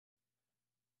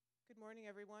morning,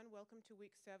 everyone. Welcome to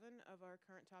week 7 of our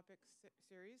current topics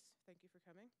series. Thank you for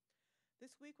coming.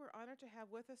 This week, we're honored to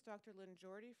have with us Dr. Lynn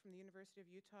Jorde from the University of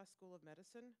Utah School of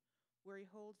Medicine, where he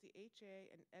holds the H.A.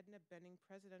 and Edna Benning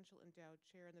Presidential Endowed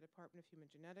Chair in the Department of Human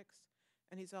Genetics,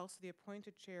 and he's also the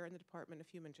appointed chair in the Department of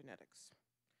Human Genetics.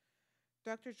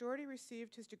 Dr. Jorde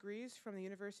received his degrees from the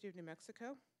University of New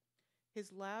Mexico. His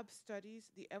lab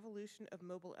studies the evolution of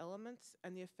mobile elements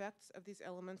and the effects of these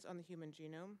elements on the human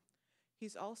genome.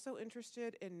 He's also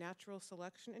interested in natural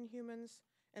selection in humans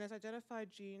and has identified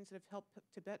genes that have helped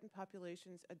Tibetan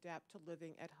populations adapt to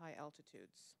living at high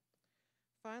altitudes.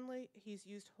 Finally, he's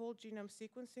used whole genome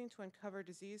sequencing to uncover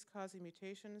disease-causing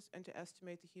mutations and to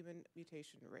estimate the human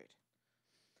mutation rate.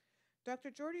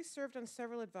 Dr. Jorde served on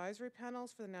several advisory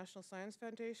panels for the National Science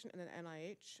Foundation and the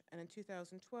NIH, and in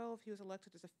 2012, he was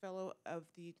elected as a fellow of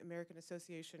the American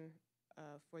Association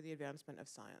for the Advancement of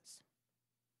Science.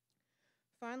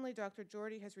 Finally, Dr.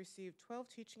 Jorde has received 12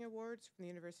 teaching awards from the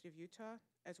University of Utah,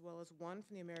 as well as 1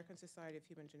 from the American Society of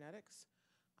Human Genetics.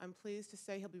 I'm pleased to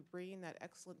say he'll be bringing that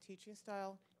excellent teaching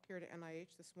style here to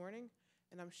NIH this morning,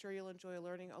 and I'm sure you'll enjoy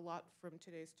learning a lot from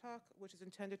today's talk, which is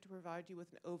intended to provide you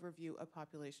with an overview of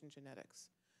population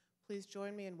genetics. Please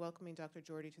join me in welcoming Dr.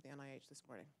 Jorde to the NIH this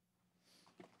morning.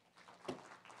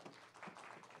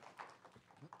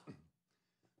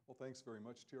 Well, thanks very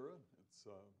much, Tara. It's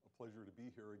a pleasure to be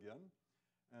here again.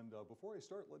 And before I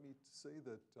start, let me say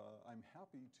that I'm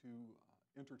happy to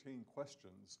entertain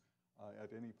questions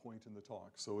at any point in the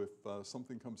talk. So if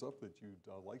something comes up that you'd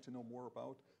like to know more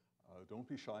about, don't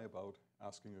be shy about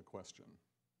asking a question.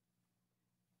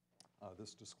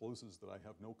 This discloses that I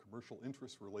have no commercial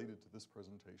interests related to this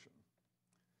presentation.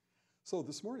 So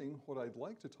this morning, what I'd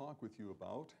like to talk with you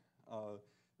about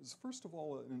is first of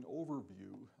all an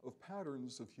overview of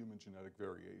patterns of human genetic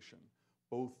variation,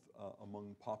 both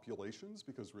among populations,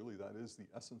 because really that is the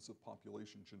essence of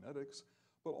population genetics,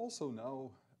 but also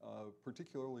now,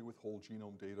 particularly with whole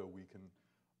genome data, we can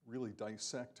really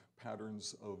dissect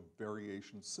patterns of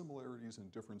variation, similarities,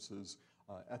 and differences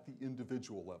at the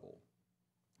individual level,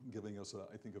 giving us,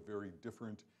 I think, a very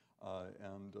different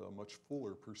and much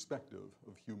fuller perspective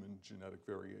of human genetic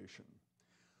variation.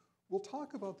 We'll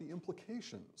talk about the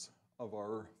implications of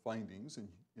our findings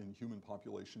in human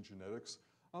population genetics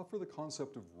for the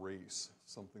concept of race,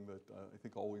 something that I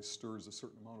think always stirs a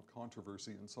certain amount of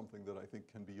controversy and something that I think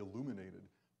can be illuminated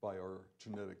by our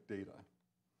genetic data.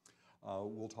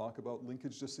 We'll talk about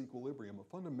linkage disequilibrium, a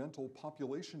fundamental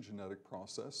population genetic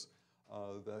process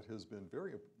that has been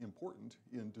very important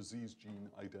in disease gene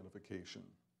identification.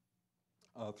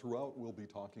 Throughout, we'll be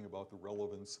talking about the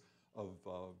relevance of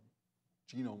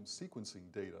genome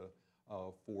sequencing data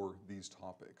for these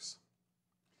topics.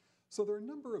 So there are a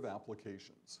number of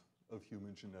applications of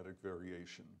human genetic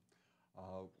variation.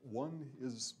 One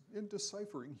is in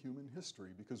deciphering human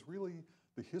history, because really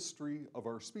the history of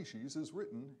our species is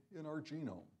written in our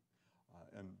genome.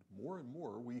 And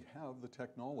more we have the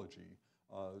technology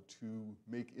to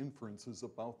make inferences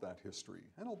about that history.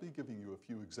 And I'll be giving you a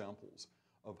few examples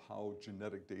of how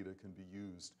genetic data can be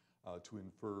used to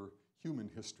infer human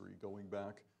history going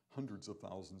back hundreds of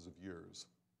thousands of years.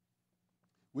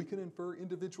 We can infer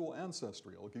individual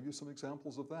ancestry. I'll give you some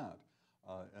examples of that.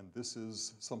 And this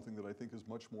is something that I think is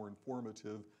much more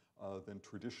informative than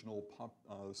traditional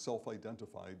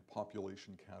self-identified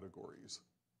population categories.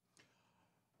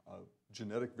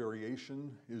 Genetic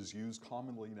variation is used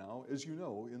commonly now, as you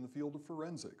know, in the field of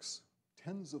forensics.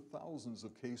 Tens of thousands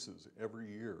of cases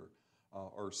every year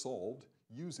are solved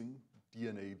using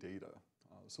DNA data.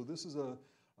 So this is a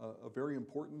very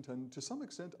important and to some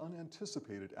extent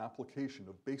unanticipated application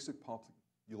of basic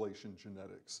population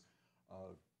genetics.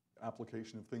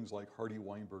 Application of things like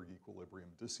Hardy-Weinberg equilibrium,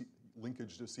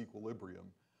 linkage disequilibrium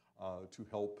to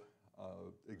help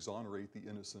exonerate the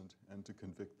innocent and to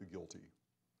convict the guilty.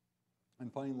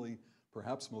 And finally,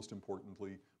 perhaps most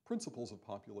importantly, principles of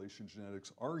population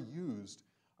genetics are used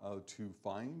to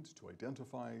find, to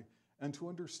identify, and to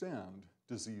understand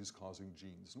disease-causing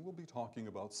genes. And we'll be talking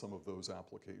about some of those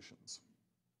applications.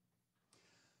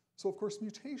 So of course,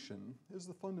 mutation is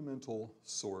the fundamental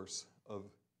source of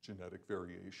genetic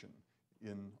variation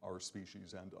in our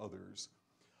species and others.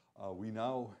 We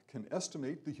now can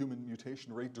estimate the human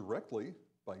mutation rate directly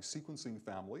by sequencing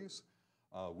families.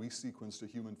 We sequenced a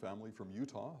human family from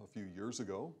Utah a few years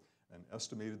ago and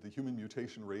estimated the human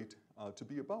mutation rate to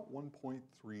be about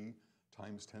 1.3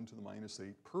 times 10 to the minus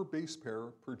 8 per base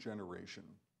pair per generation.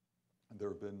 And there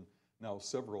have been now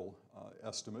several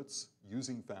estimates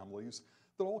using families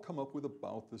that all come up with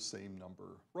about the same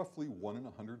number, roughly 1 in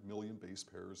 100 million base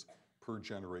pairs per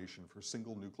generation for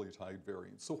single nucleotide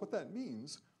variants. So what that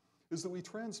means is that we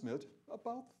transmit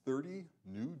about 30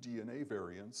 new DNA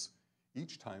variants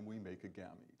each time we make a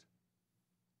gamete.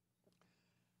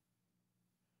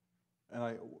 And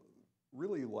I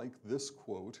really like this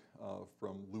quote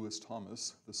from Lewis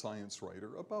Thomas, the science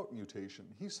writer, about mutation.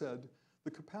 He said,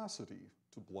 "The capacity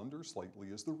to blunder slightly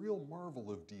is the real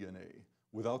marvel of DNA.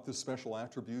 Without this special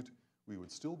attribute, we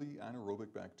would still be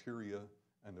anaerobic bacteria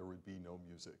and there would be no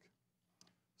music."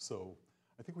 So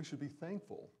I think we should be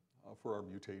thankful for our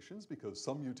mutations, because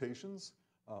some mutations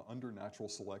under natural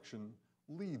selection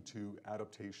lead to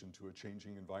adaptation to a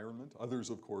changing environment. Others,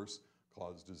 of course,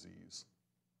 cause disease.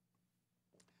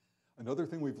 Another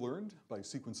thing we've learned by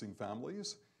sequencing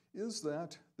families is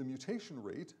that the mutation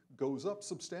rate goes up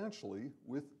substantially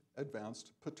with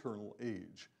advanced paternal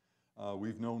age.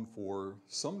 We've known for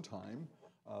some time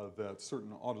that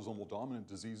certain autosomal dominant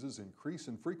diseases increase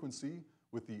in frequency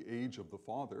with the age of the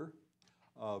father.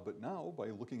 But now,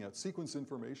 by looking at sequence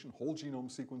information, whole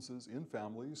genome sequences in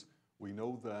families, we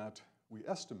know that we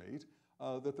estimate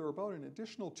that there are about an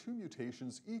additional 2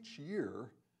 mutations each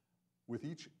year with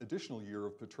each additional year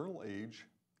of paternal age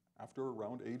after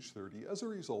around age 30 as a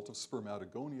result of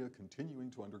spermatogonia continuing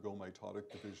to undergo mitotic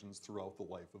divisions throughout the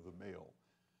life of the male.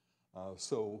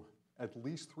 So at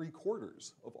least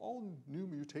 3/4 of all new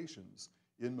mutations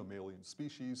in mammalian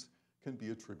species can be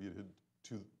attributed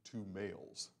to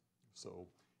males. So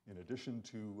in addition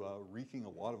to wreaking a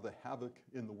lot of the havoc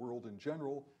in the world in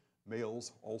general,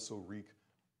 males also wreak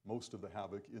most of the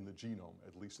havoc in the genome,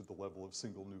 at least at the level of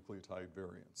single nucleotide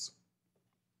variants.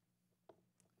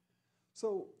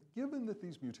 So given that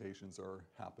these mutations are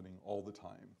happening all the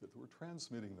time, that we're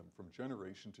transmitting them from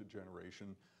generation to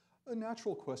generation, a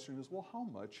natural question is, well, how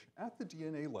much at the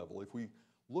DNA level, if we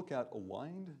look at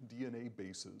aligned DNA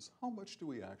bases, how much do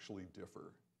we actually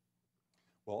differ?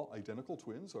 Well, identical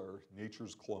twins are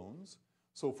nature's clones,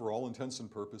 so for all intents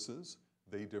and purposes,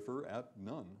 they differ at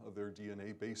none of their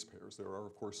DNA base pairs. There are,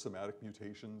 of course, somatic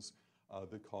mutations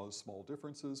that cause small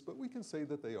differences, but we can say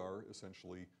that they are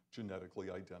essentially genetically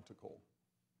identical.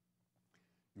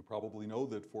 You probably know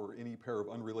that for any pair of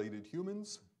unrelated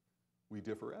humans, we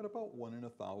differ at about 1 in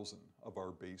 1,000 of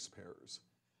our base pairs.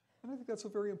 And I think that's a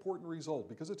very important result,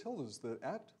 because it tells us that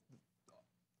at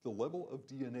the level of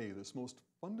DNA, this most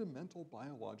fundamental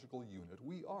biological unit,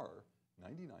 we are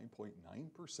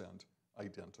 99.9%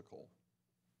 identical.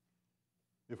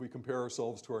 If we compare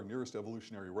ourselves to our nearest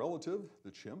evolutionary relative,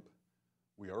 the chimp,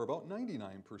 we are about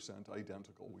 99%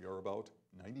 identical. We are about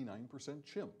 99%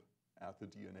 chimp at the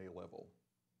DNA level.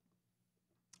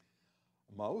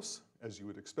 A mouse, as you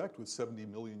would expect, with 70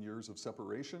 million years of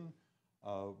separation,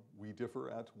 we differ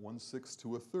at 1/6 to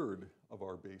 1/3 of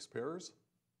our base pairs.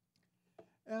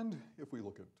 And if we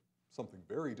look at something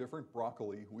very different,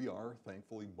 broccoli, we are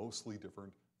thankfully mostly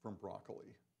different from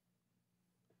broccoli.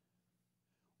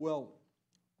 Well,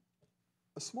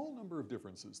 a small number of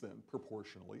differences then,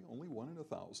 proportionally, only 1 in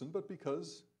 1,000, but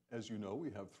because, as you know,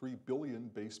 we have 3 billion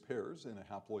base pairs in a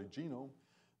haploid genome,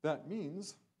 that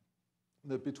means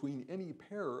that between any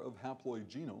pair of haploid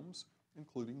genomes,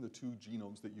 including the 2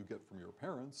 genomes that you get from your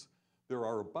parents, there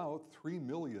are about 3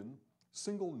 million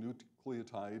single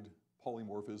nucleotide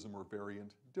polymorphism or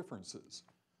variant differences.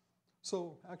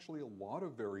 So actually a lot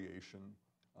of variation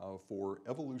for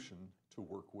evolution to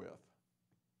work with.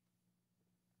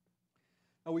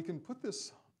 Now we can put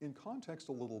this in context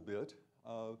a little bit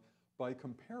by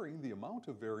comparing the amount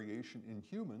of variation in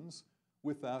humans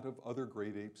with that of other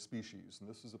great ape species. And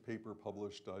this is a paper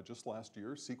published just last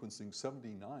year, sequencing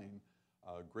 79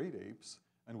 great apes.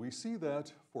 And we see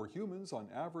that for humans, on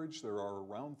average, there are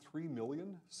around 3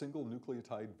 million single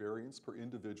nucleotide variants per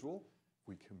individual. If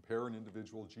we compare an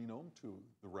individual genome to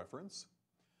the reference.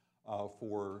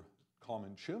 For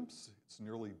common chimps, it's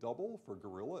nearly double. For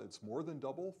gorilla, it's more than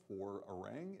double. For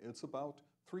orang, it's about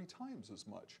 3 times as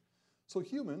much. So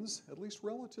humans, at least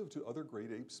relative to other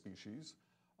great ape species,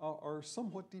 are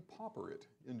somewhat depauperate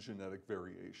in genetic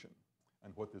variation.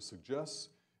 And what this suggests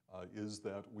is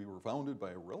that we were founded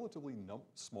by a relatively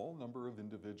small number of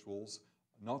individuals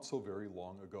not so very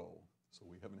long ago. So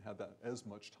we haven't had that as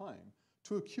much time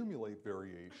to accumulate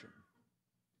variation.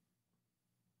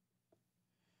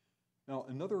 Now,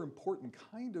 another important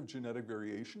kind of genetic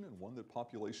variation, and one that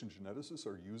population geneticists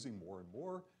are using more and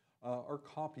more, are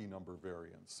copy number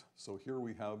variants. So here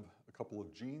we have a couple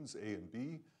of genes, A and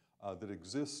B, that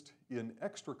exist in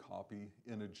extra copy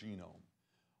in a genome.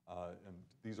 And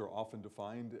these are often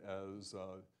defined as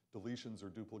deletions or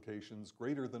duplications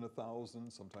greater than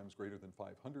 1,000, sometimes greater than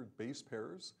 500 base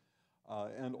pairs.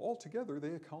 And altogether,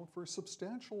 they account for a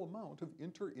substantial amount of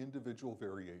inter-individual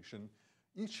variation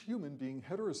each human being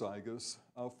heterozygous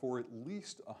for at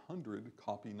least 100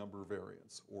 copy number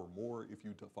variants, or more if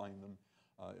you define them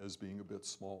as being a bit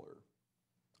smaller.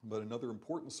 But another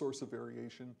important source of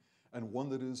variation, and one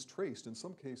that is traced in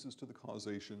some cases to the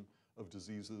causation of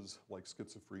diseases like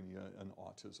schizophrenia and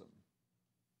autism.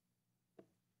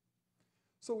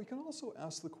 So we can also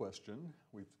ask the question,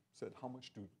 we've said how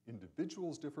much do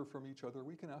individuals differ from each other?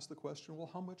 We can ask the question, well,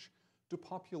 how much do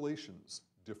populations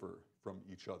differ from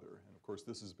each other? And of course,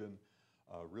 this has been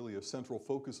really a central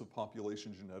focus of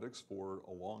population genetics for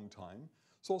a long time.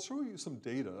 So I'll show you some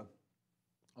data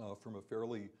from a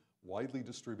fairly widely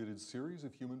distributed series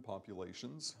of human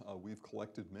populations. We've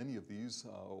collected many of these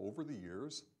over the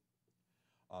years.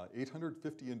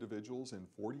 850 individuals in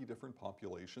 40 different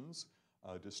populations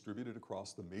distributed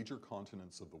across the major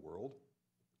continents of the world.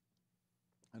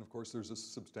 And of course, there's a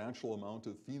substantial amount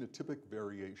of phenotypic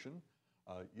variation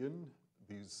in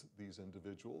these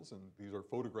individuals, and these are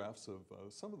photographs of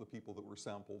some of the people that were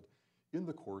sampled in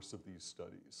the course of these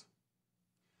studies.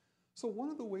 So one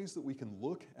of the ways that we can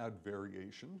look at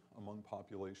variation among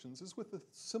populations is with the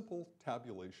simple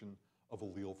tabulation of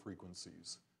allele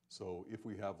frequencies. So if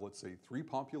we have, let's say, 3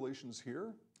 populations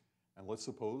here, and let's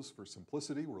suppose for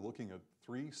simplicity we're looking at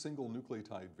 3 single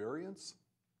nucleotide variants.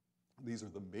 These are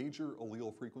the major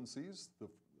allele frequencies, the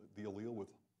allele with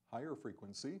higher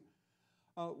frequency.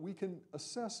 We can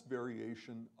assess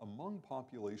variation among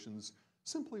populations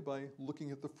simply by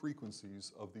looking at the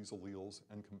frequencies of these alleles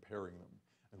and comparing them.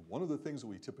 And one of the things that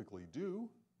we typically do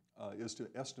is to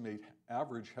estimate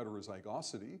average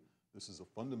heterozygosity. This is a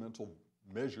fundamental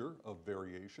measure of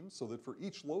variation, so that for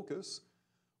each locus,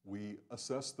 we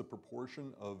assess the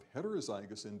proportion of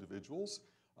heterozygous individuals,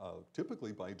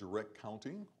 typically by direct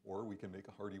counting, or we can make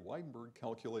a Hardy-Weinberg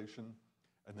calculation,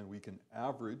 and then we can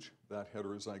average that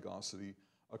heterozygosity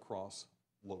across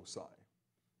loci.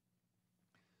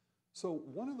 So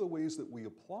one of the ways that we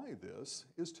apply this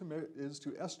is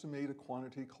to estimate a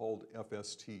quantity called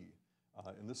FST.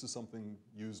 And this is something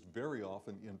used very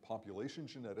often in population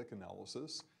genetic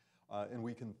analysis. And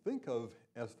we can think of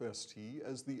FST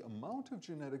as the amount of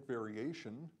genetic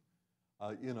variation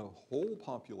in a whole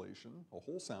population, a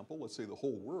whole sample, let's say the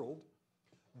whole world,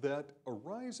 that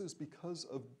arises because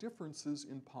of differences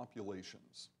in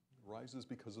populations, arises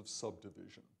because of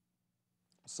subdivision.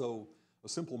 So a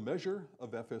simple measure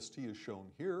of FST is shown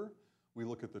here. We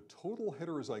look at the total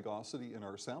heterozygosity in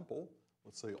our sample,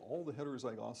 let's say all the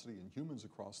heterozygosity in humans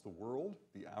across the world,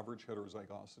 the average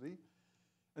heterozygosity,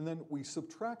 and then we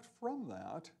subtract from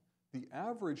that the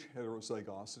average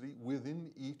heterozygosity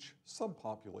within each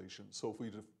subpopulation. So if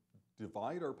we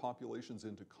divide our populations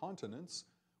into continents,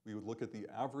 we would look at the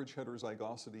average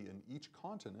heterozygosity in each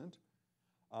continent,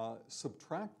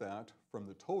 subtract that from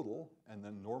the total, and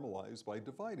then normalize by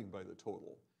dividing by the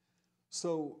total.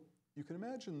 So you can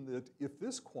imagine that if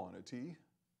this quantity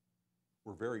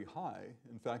were very high,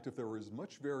 in fact, if there was as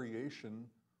much variation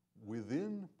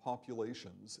within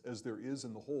populations as there is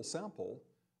in the whole sample,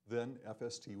 then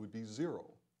FST would be 0.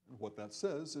 And what that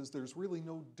says is there's really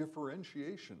no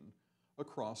differentiation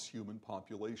across human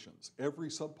populations. Every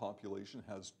subpopulation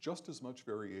has just as much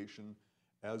variation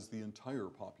as the entire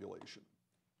population.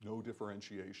 No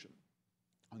differentiation.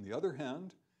 On the other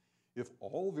hand, if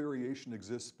all variation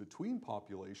exists between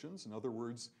populations, in other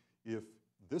words, if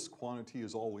this quantity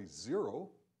is always 0,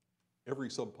 every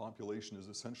subpopulation is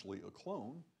essentially a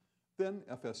clone, then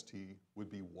FST would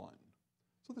be 1.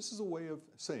 So this is a way of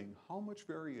saying how much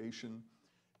variation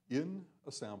in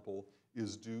a sample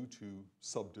is due to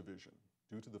subdivision,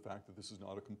 due to the fact that this is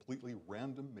not a completely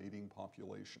random mating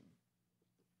population.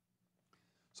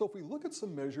 So if we look at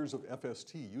some measures of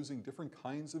FST using different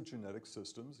kinds of genetic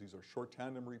systems, these are short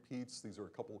tandem repeats, these are a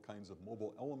couple kinds of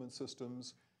mobile element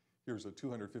systems, here's a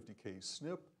 250K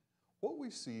SNP, what we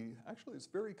see actually is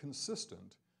very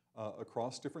consistent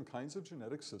across different kinds of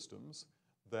genetic systems,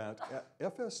 that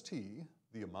FST,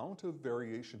 the amount of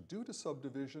variation due to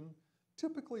subdivision,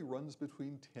 typically runs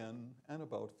between 10 and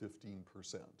about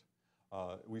 15%.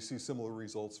 We see similar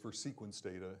results for sequence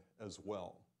data as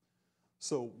well.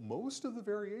 So most of the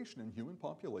variation in human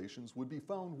populations would be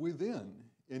found within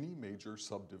any major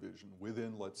subdivision,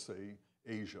 within, let's say,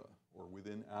 Asia or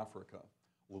within Africa.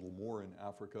 A little more in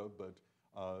Africa, but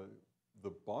the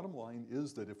bottom line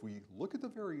is that if we look at the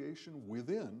variation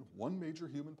within one major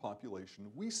human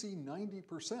population, we see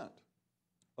 90%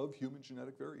 of human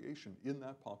genetic variation in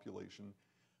that population.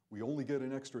 We only get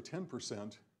an extra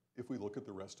 10% if we look at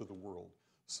the rest of the world.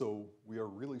 So we are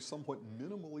really somewhat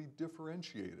minimally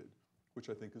differentiated, which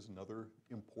I think is another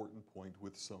important point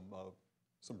with some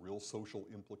real social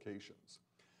implications.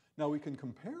 Now we can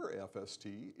compare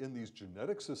FST in these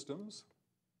genetic systems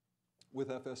with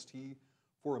FST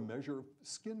for a measure of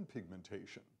skin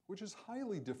pigmentation, which is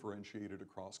highly differentiated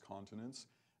across continents,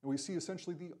 and we see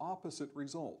essentially the opposite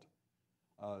result.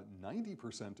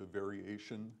 90% of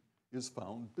variation is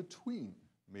found between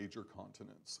major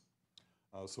continents.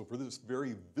 So for this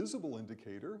very visible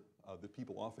indicator that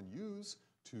people often use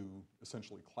to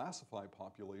essentially classify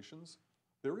populations,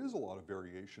 there is a lot of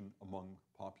variation among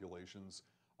populations,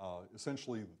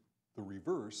 essentially the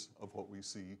reverse of what we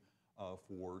see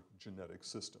for genetic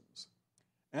systems.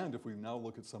 And if we now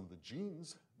look at some of the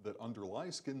genes that underlie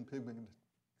skin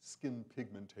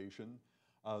pigmentation,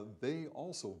 they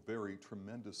also vary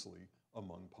tremendously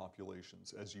among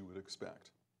populations, as you would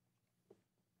expect.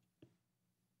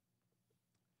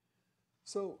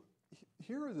 So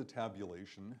here is a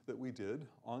tabulation that we did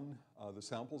on the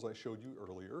samples I showed you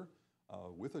earlier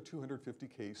with a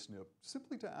 250K SNP,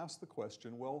 simply to ask the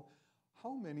question, well,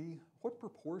 what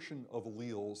proportion of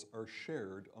alleles are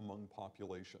shared among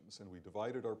populations? And we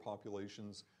divided our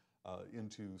populations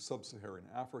into sub-Saharan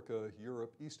Africa,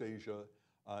 Europe, East Asia,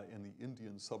 and the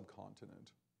Indian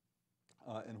subcontinent.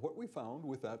 And what we found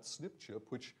with that SNP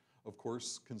chip, which of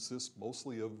course consists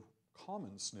mostly of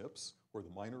common SNPs, where the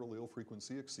minor allele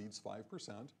frequency exceeds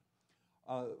 5%,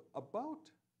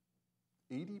 about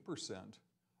 80%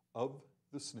 of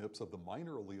the SNPs of the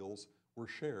minor alleles were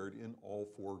shared in all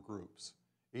four groups.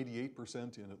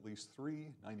 88% in at least 3,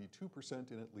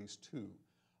 92% in at least 2.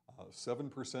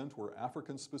 7% were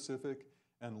African specific,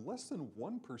 and less than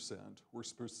 1% were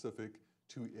specific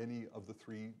to any of the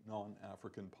 3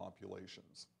 non-African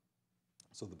populations.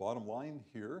 So the bottom line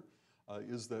here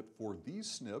is that for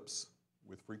these SNPs,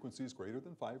 with frequencies greater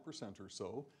than 5% or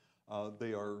so,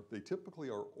 they typically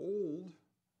are old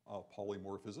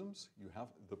polymorphisms.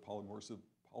 The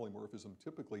polymorphism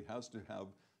typically has to have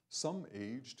some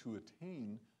age to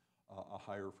attain a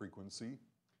higher frequency.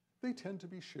 They tend to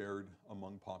be shared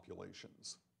among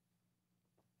populations.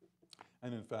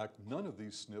 And in fact, none of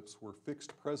these SNPs were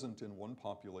fixed present in one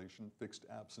population, fixed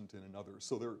absent in another.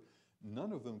 So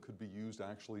none of them could be used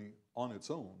actually on its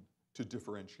own to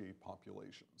differentiate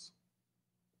populations.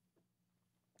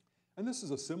 And this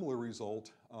is a similar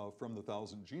result from the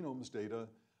 1,000 genomes data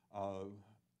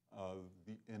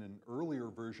in an earlier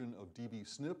version of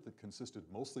dbSNP that consisted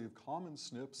mostly of common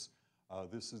SNPs.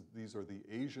 These are the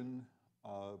Asian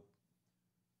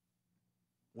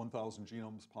 1,000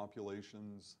 genomes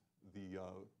populations, the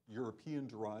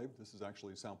European-derived, this is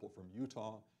actually a sample from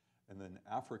Utah, and then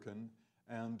African,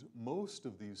 and most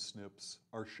of these SNPs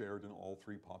are shared in all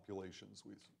 3 populations.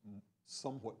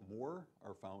 Somewhat more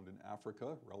are found in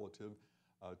Africa relative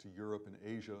to Europe and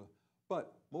Asia,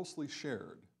 but mostly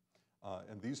shared.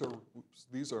 And these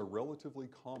are relatively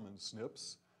common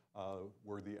SNPs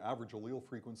where the average allele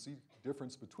frequency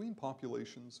difference between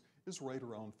populations is right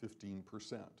around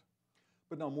 15%.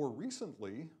 But now more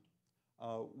recently,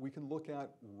 we can look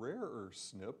at rarer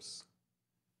SNPs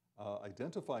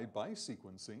identified by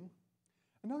sequencing,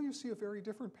 and now you see a very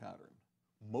different pattern.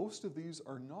 Most of these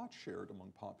are not shared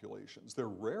among populations. They're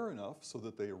rare enough so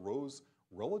that they arose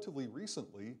relatively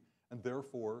recently and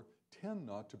therefore tend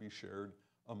not to be shared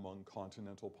among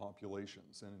continental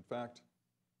populations. And in fact,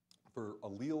 for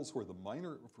SNPs where the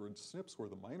minor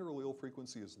allele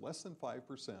frequency is less than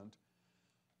 5%,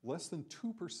 less than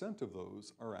 2% of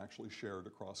those are actually shared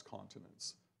across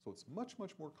continents. So it's much,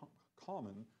 much more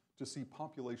common to see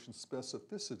population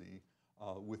specificity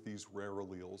with these rare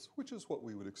alleles, which is what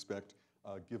we would expect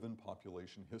given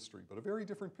population history, but a very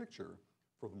different picture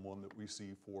from the one that we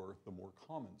see for the more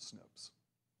common SNPs.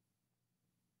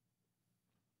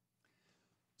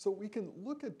 So we can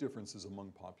look at differences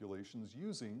among populations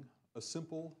using a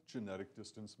simple genetic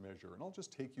distance measure, and I'll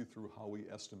just take you through how we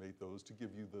estimate those to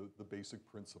give you the basic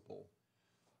principle.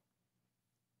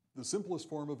 The simplest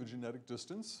form of a genetic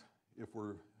distance, if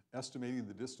we're estimating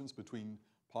the distance between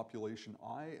population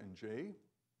I and J,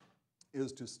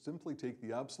 is to simply take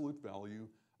the absolute value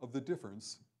of the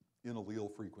difference in allele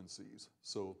frequencies.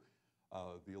 So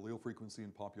the allele frequency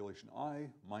in population I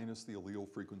minus the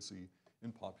allele frequency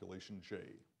in population J.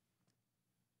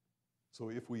 So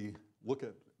if we look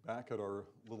back at our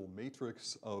little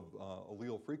matrix of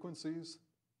allele frequencies,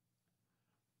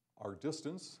 our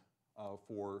distance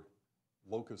for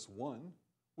locus 1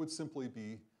 would simply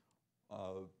be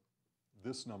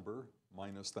this number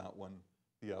minus that one,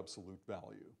 the absolute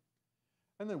value.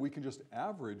 And then we can just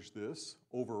average this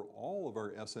over all of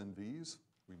our SNVs.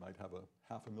 We might have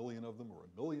 500,000 of them or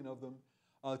 1,000,000 of them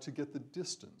to get the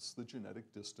distance, the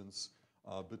genetic distance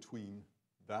between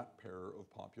that pair of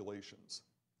populations.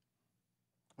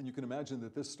 And you can imagine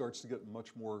that this starts to get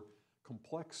much more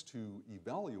complex to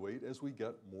evaluate as we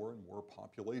get more and more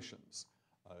populations.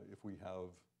 If we have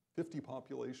 50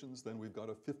 populations, then we've got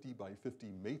a 50 by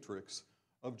 50 matrix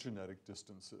of genetic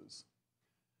distances.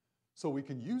 So we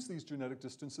can use these genetic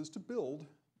distances to build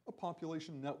a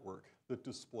population network that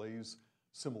displays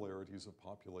similarities of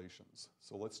populations.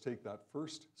 So let's take that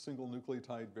first single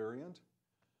nucleotide variant.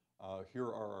 Here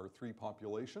are our 3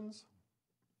 populations.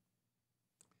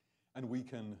 And we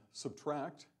can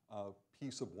subtract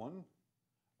piece of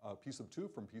 2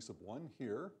 from piece of 1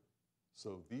 here.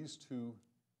 So these 2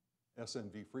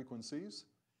 SNV frequencies.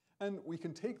 And we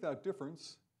can take that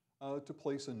difference to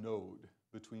place a node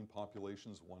between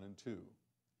populations 1 and 2.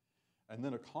 And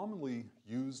then a commonly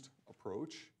used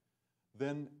approach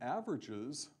then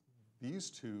averages these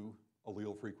 2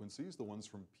 allele frequencies, the ones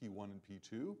from P1 and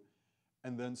P2,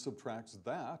 and then subtracts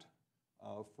that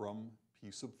from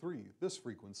piece of 3, this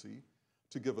frequency,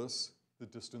 to give us the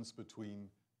distance between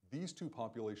these 2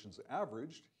 populations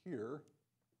averaged here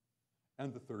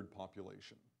and the 3rd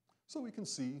population. So we can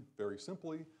see very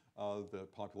simply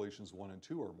that populations 1 and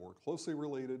 2 are more closely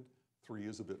related, 3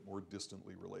 is a bit more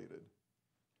distantly related.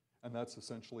 And that's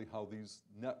essentially how these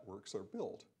networks are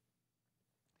built.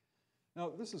 Now,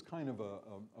 this is kind of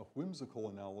a whimsical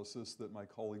analysis that my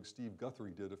colleague Steve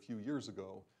Guthrie did a few years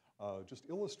ago, just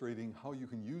illustrating how you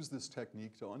can use this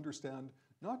technique to understand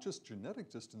not just genetic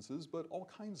distances, but all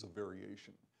kinds of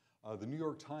variation. The New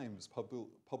York Times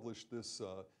published this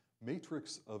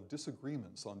matrix of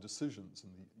disagreements on decisions in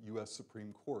the US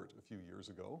Supreme Court a few years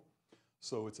ago.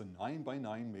 So it's a 9 by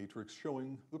 9 matrix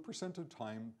showing the percent of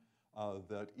time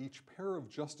that each pair of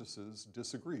justices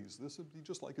disagrees. This would be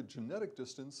just like a genetic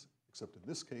distance, except in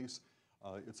this case,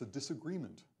 it's a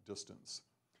disagreement distance.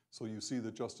 So you see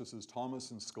that Justices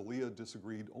Thomas and Scalia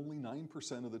disagreed only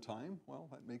 9% of the time. Well,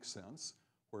 that makes sense.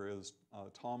 Whereas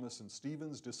Thomas and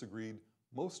Stevens disagreed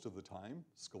most of the time.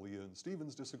 Scalia and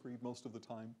Stevens disagreed most of the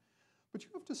time. But you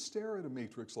have to stare at a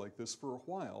matrix like this for a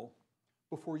while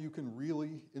before you can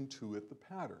really intuit the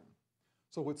pattern.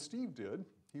 So what Steve did,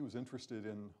 he was interested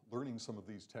in learning some of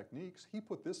these techniques. He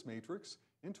put this matrix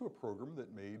into a program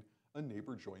that made a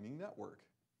neighbor joining network.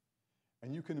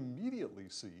 And you can immediately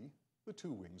see the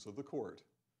 2 wings of the court.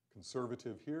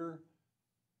 Conservative here,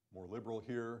 more liberal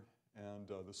here, and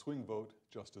the swing vote,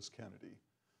 Justice Kennedy.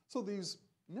 So these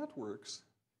networks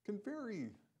can very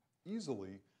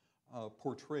easily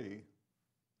portray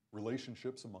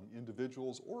relationships among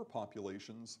individuals or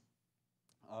populations,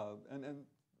 and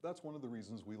that's one of the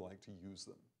reasons we like to use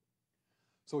them.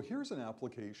 So here's an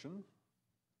application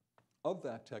of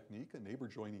that technique, a neighbor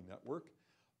joining network,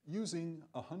 using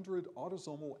 100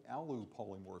 autosomal alu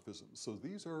polymorphisms. So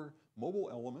these are mobile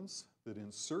elements that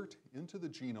insert into the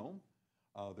genome.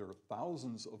 There are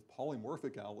thousands of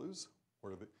polymorphic alus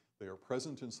where they are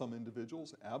present in some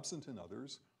individuals, absent in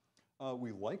others.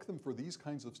 We like them for these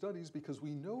kinds of studies because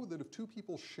we know that if 2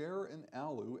 people share an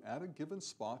alu at a given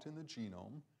spot in the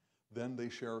genome, then they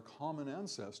share a common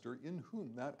ancestor in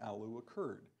whom that alu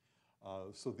occurred.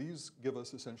 So these give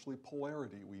us essentially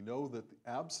polarity. We know that the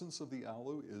absence of the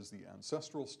alu is the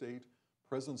ancestral state,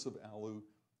 presence of alu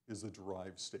is the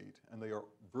derived state, and they are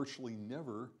virtually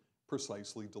never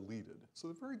precisely deleted. So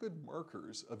they're very good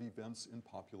markers of events in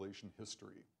population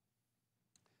history.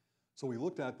 So we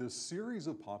looked at this series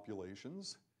of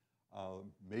populations,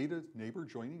 made a neighbor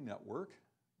joining network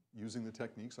using the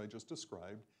techniques I just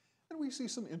described, and we see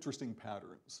some interesting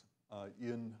patterns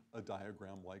in a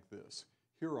diagram like this.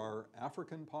 Here are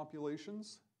African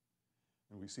populations,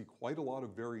 and we see quite a lot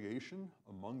of variation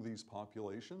among these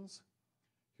populations.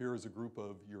 Here is a group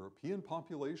of European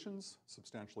populations,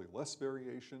 substantially less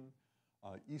variation,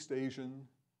 East Asian,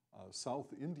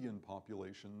 South Indian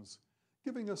populations,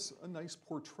 giving us a nice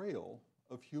portrayal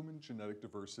of human genetic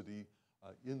diversity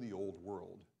in the old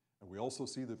world. And we also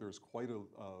see that there's quite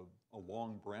a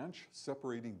long branch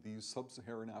separating these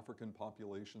sub-Saharan African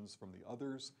populations from the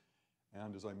others.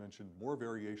 And as I mentioned, more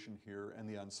variation here. And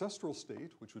the ancestral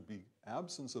state, which would be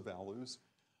absence of alus,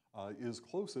 is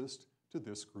closest to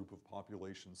this group of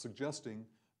populations, suggesting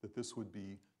that this would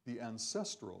be the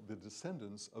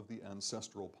descendants of the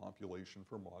ancestral population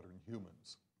for modern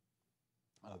humans.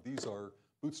 These are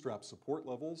bootstrap support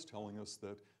levels telling us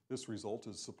that this result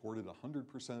is supported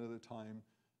 100% of the time,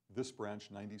 this branch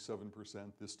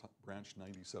 97%, this branch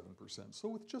 97%. So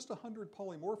with just 100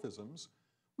 polymorphisms,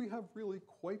 we have really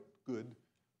quite good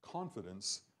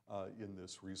confidence in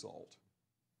this result.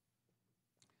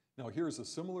 Now here's a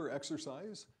similar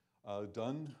exercise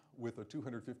done with a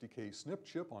 250K SNP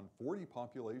chip on 40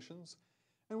 populations,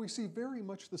 and we see very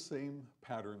much the same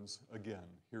patterns again.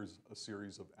 Here's a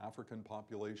series of African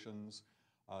populations.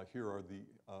 Here are the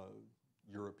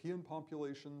European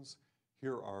populations.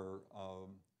 Here are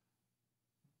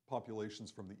populations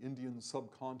from the Indian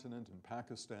subcontinent and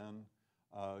Pakistan.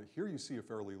 Here you see a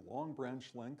fairly long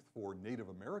branch length for Native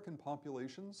American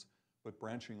populations, but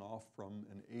branching off from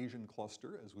an Asian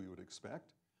cluster, as we would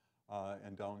expect.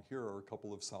 And down here are a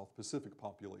couple of South Pacific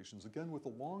populations, again with a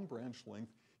long branch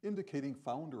length indicating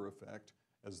founder effect,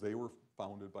 as they were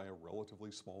founded by a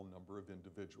relatively small number of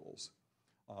individuals.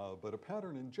 But a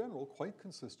pattern in general quite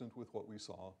consistent with what we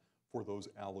saw for those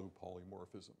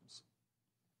allopolymorphisms.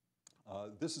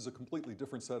 This is a completely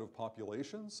different set of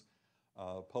populations,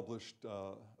 published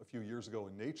a few years ago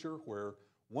in Nature, where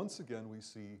once again we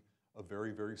see a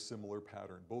very, very similar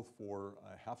pattern, both for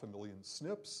 500,000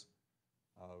 SNPs,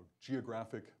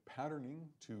 geographic patterning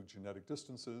to genetic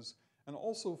distances, and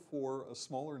also for a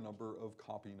smaller number of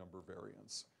copy number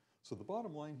variants. So the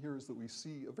bottom line here is that we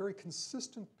see a very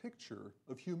consistent picture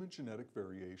of human genetic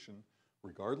variation,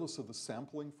 regardless of the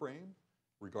sampling frame,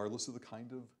 regardless of the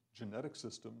kind of genetic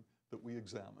system that we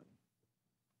examine.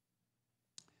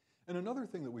 And another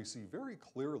thing that we see very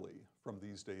clearly from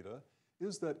these data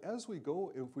is that as we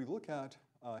go, if we look at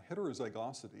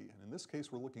heterozygosity, and in this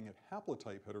case we're looking at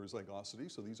haplotype heterozygosity,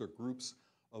 so these are groups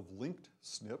of linked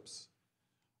SNPs,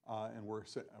 and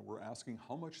we're asking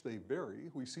how much they vary.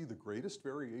 We see the greatest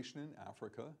variation in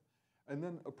Africa, and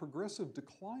then a progressive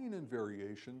decline in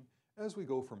variation as we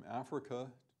go from Africa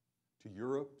to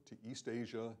Europe, to East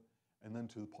Asia, and then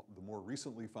to the more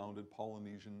recently founded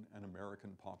Polynesian and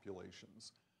American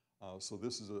populations. So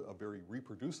this is a very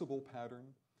reproducible pattern,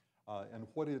 and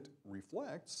what it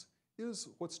reflects is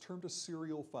what's termed a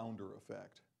serial founder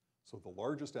effect. So the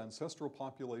largest ancestral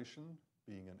population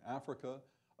being in Africa,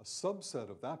 a subset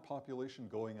of that population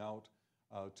going out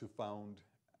to found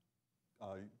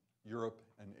Europe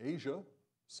and Asia,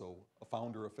 so a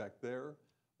founder effect there.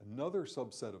 Another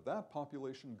subset of that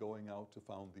population going out to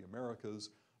found the Americas,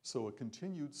 so a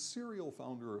continued serial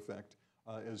founder effect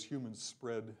as humans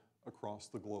spread across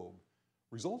the globe,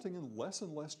 resulting in less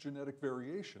and less genetic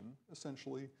variation,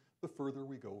 essentially, the further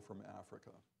we go from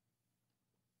Africa.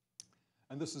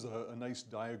 And this is a nice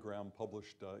diagram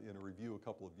published in a review a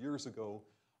couple of years ago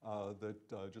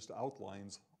that just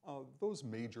outlines those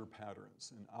major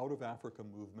patterns. An out-of-Africa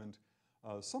movement,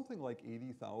 something like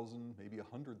 80,000, maybe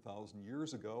 100,000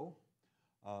 years ago,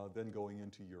 then going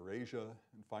into Eurasia,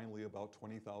 and finally about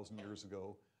 20,000 years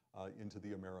ago into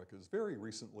the Americas, very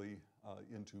recently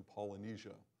into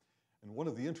Polynesia. And one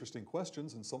of the interesting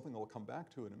questions, and something I'll come back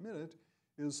to in a minute,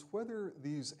 is whether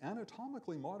these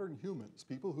anatomically modern humans,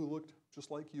 people who looked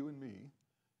just like you and me,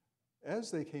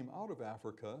 as they came out of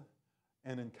Africa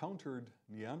and encountered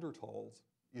Neanderthals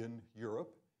in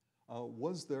Europe,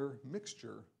 was there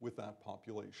mixture with that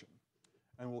population?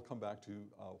 And we'll come back to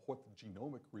what the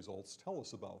genomic results tell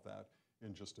us about that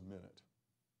in just a minute.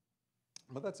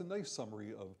 But that's a nice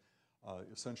summary of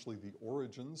essentially the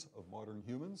origins of modern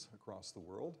humans across the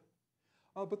world.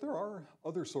 But there are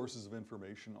other sources of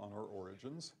information on our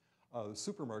origins. The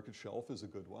supermarket shelf is a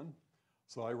good one.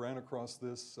 So I ran across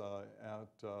this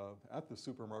at the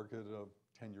supermarket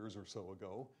 10 years or so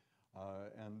ago.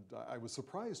 And I was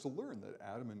surprised to learn that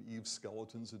Adam and Eve's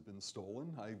skeletons had been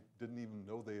stolen. I didn't even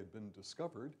know they had been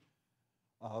discovered.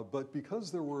 But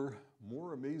because there were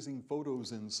more amazing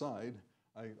photos inside,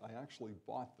 I actually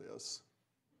bought this.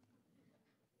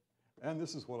 And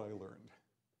this is what I learned.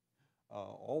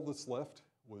 All that's left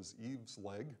was Eve's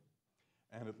leg,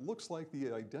 and it looks like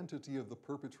the identity of the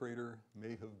perpetrator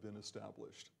may have been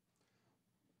established.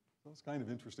 So it's kind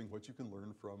of interesting what you can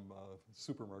learn from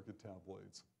supermarket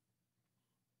tabloids.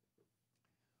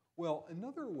 Well,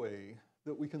 another way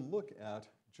that we can look at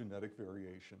genetic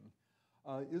variation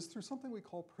is through something we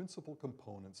call principal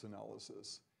components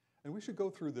analysis. And we should go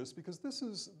through this because this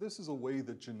is a way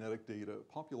that genetic data,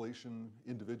 population,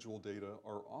 individual data,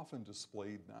 are often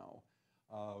displayed now.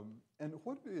 And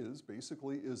what it is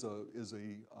basically is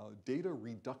a data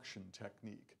reduction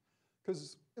technique.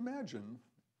 Because imagine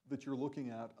that you're looking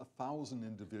at 1,000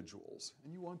 individuals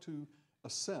and you want to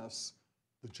assess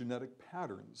the genetic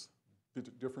patterns,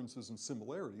 differences and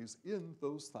similarities in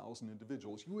those 1,000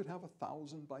 individuals. You would have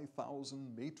 1,000 by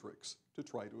 1,000 matrix to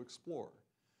try to explore.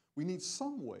 We need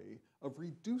some way of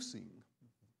reducing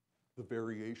the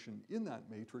variation in that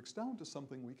matrix down to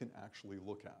something we can actually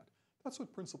look at. That's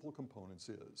what principal components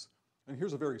is. And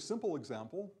here's a very simple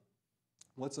example.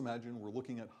 Let's imagine we're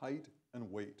looking at height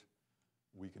and weight.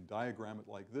 We can diagram it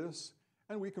like this,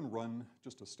 and we can run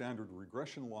just a standard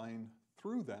regression line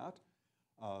through that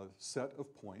set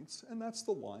of points, and that's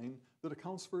the line that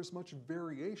accounts for as much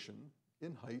variation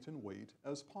in height and weight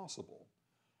as possible.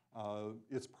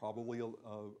 It's probably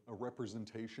a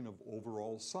representation of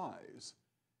overall size.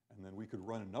 And then we could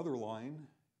run another line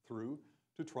through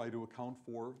to try to account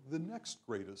for the next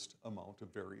greatest amount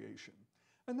of variation.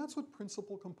 And that's what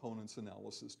principal components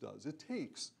analysis does. It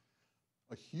takes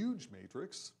a huge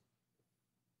matrix,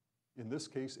 in this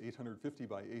case 850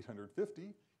 by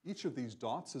 850. Each of these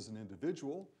dots is an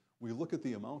individual. We look at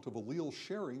the amount of allele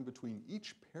sharing between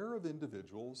each pair of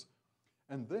individuals,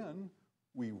 and then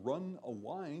we run a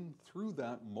line through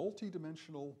that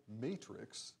multidimensional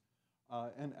matrix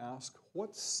and ask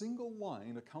what single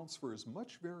line accounts for as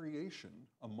much variation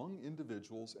among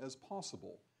individuals as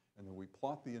possible. And then we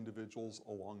plot the individuals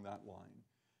along that line.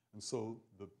 And so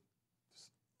the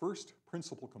first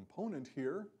principal component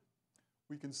here,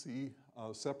 we can see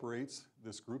separates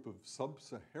this group of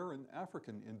sub-Saharan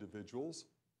African individuals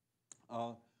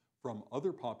from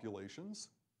other populations.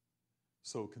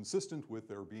 So consistent with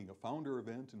there being a founder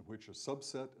event in which a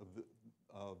subset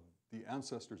of the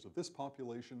ancestors of this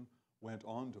population went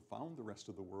on to found the rest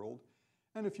of the world.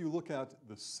 And if you look at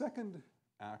the second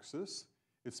axis,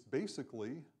 it's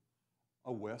basically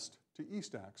a west to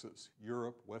east axis.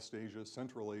 Europe, West Asia,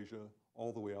 Central Asia,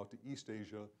 all the way out to East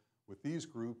Asia, with these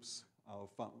groups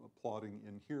plotting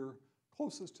in here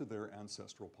closest to their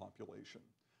ancestral population.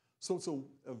 So it's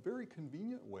a very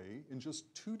convenient way in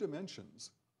just 2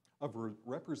 dimensions of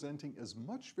representing as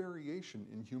much variation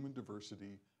in human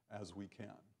diversity as we can.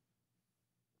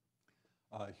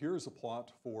 Here's a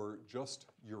plot for just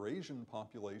Eurasian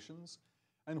populations.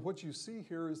 And what you see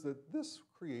here is that this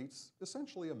creates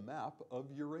essentially a map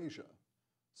of Eurasia.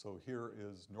 So here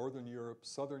is Northern Europe,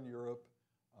 Southern Europe,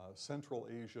 Central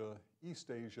Asia,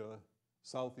 East Asia,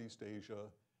 Southeast Asia,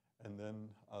 and then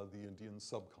the Indian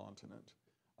subcontinent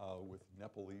with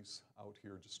Nepalese out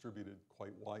here distributed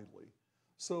quite widely.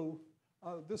 So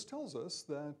this tells us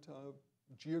that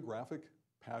geographic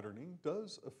patterning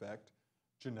does affect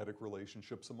genetic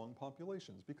relationships among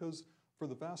populations, because for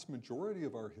the vast majority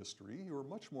of our history, you're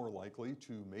much more likely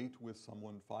to mate with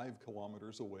someone 5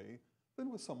 kilometers away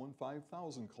than with someone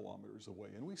 5,000 kilometers away.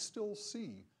 And we still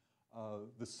see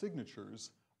the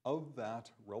signatures of that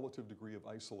relative degree of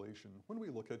isolation when we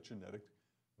look at genetic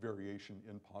variation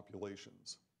in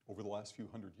populations. Over the last few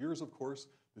hundred years, of course,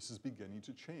 this is beginning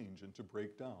to change and to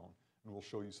break down. And we'll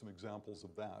show you some examples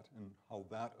of that and how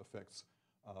that affects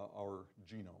our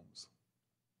genomes.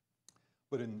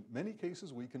 But in many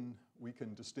cases, we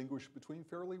can distinguish between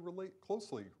fairly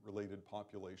closely related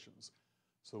populations.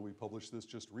 So we published this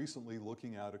just recently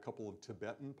looking at a couple of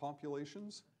Tibetan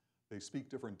populations. They speak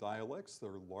different dialects.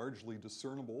 They're largely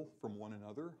discernible from one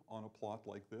another on a plot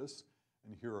like this.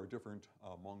 And here are different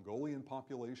Mongolian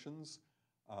populations,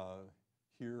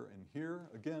 here and here,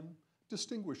 again,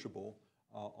 distinguishable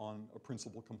on a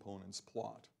principal components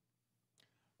plot.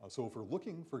 So if we're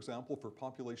looking, for example, for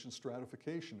population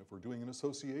stratification, if we're doing an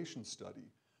association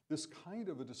study, this kind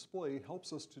of a display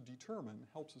helps us to determine,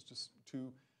 helps us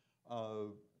to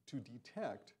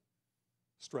detect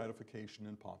stratification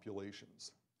in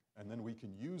populations. And then we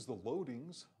can use the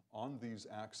loadings on these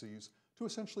axes to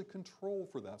essentially control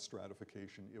for that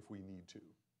stratification if we need to.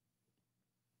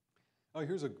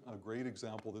 Here's a great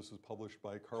example. This was published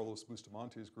by Carlos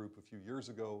Bustamante's group a few years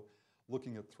ago,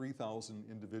 looking at 3,000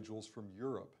 individuals from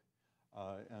Europe.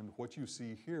 And what you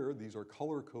see here, these are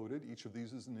color-coded. Each of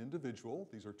these is an individual.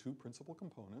 These are 2 principal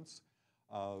components.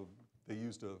 They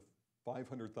used a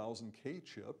 500,000 K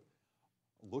chip,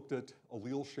 looked at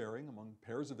allele sharing among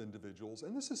pairs of individuals,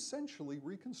 and this essentially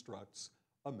reconstructs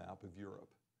a map of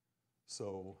Europe.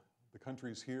 So the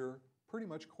countries here pretty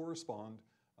much correspond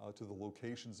to the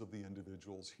locations of the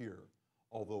individuals here,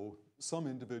 although some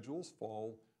individuals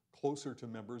fall closer to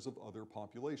members of other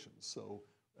populations. So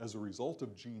as a result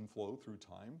of gene flow through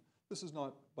time, this is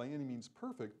not by any means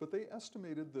perfect, but they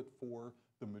estimated that for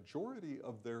the majority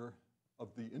of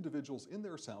the individuals in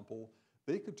their sample,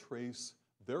 they could trace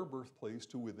their birthplace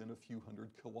to within a few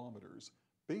hundred kilometers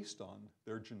based on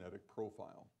their genetic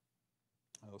profile.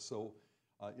 So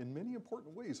in many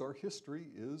important ways, our history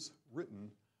is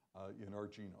written in our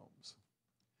genomes.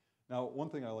 Now, one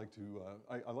thing I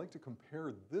like to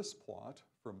compare this plot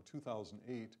from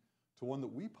 2008 to one that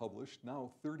we published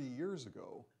now 30 years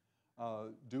ago,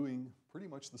 doing pretty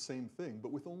much the same thing,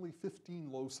 but with only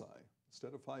 15 loci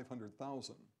instead of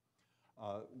 500,000.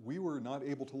 We were not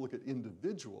able to look at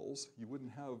individuals. You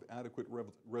wouldn't have adequate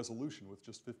resolution with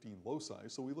just 15 loci,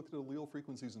 so we looked at allele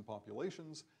frequencies in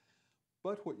populations,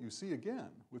 but what you see again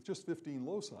with just 15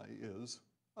 loci is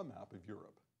a map of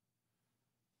Europe.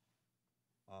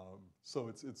 So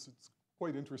it's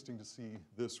quite interesting to see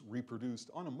this reproduced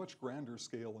on a much grander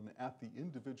scale and at the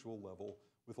individual level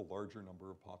with a larger number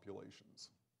of populations.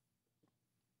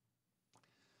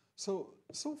 So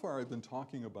far I've been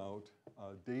talking about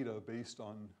data based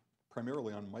on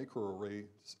primarily on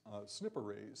microarrays, SNP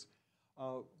arrays.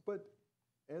 But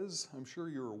as I'm sure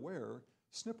you're aware,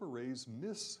 SNP arrays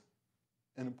miss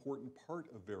an important part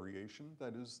of variation,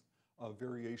 that is,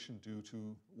 variation due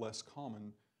to less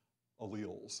common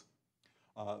alleles.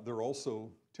 They're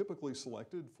also typically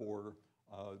selected for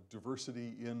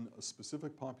diversity in a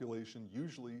specific population,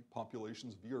 usually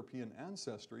populations of European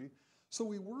ancestry. So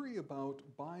we worry about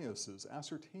biases,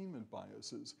 ascertainment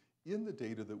biases, in the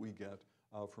data that we get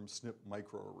from SNP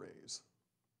microarrays.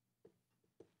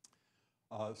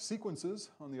 Sequences,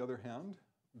 on the other hand,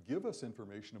 give us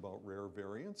information about rare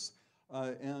variants,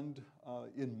 and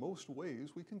in most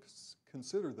ways we can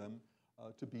consider them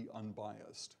to be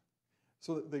unbiased.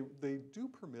 So they do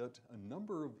permit a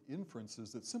number of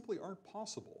inferences that simply aren't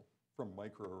possible from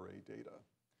microarray data.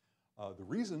 The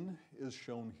reason is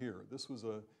shown here. This was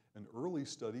an early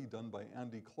study done by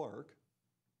Andy Clark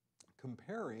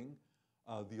comparing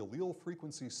the allele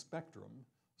frequency spectrum.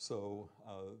 So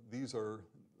these are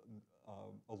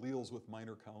alleles with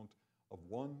minor count of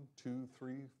 1, 2,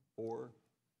 3, 4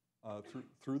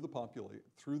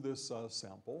 through this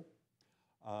sample.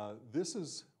 This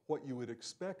is what you would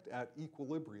expect at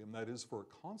equilibrium. That is, for a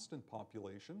constant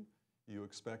population, you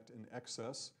expect an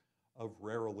excess of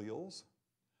rare alleles.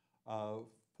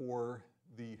 For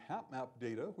the HapMap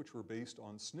data, which were based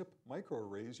on SNP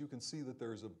microarrays, you can see that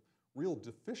there's a real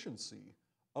deficiency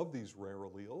of these rare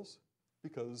alleles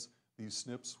because these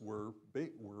SNPs were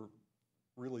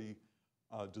really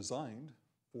designed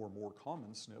for more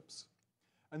common SNPs.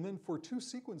 And then for two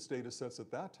sequence data sets at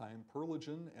that time,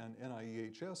 Perligen and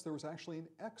NIEHS, there was actually an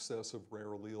excess of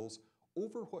rare alleles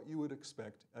over what you would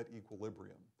expect at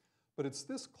equilibrium. But it's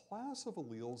this class of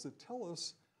alleles that tell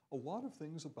us a lot of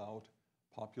things about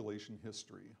population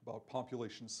history, about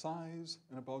population size,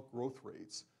 and about growth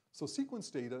rates. So sequence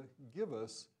data give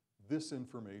us this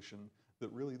information that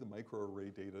really the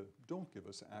microarray data don't give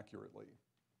us accurately.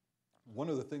 One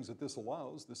of the things that this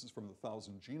allows, this is from the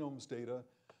 1,000 genomes data,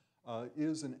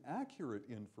 is an accurate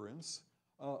inference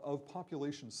of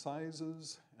population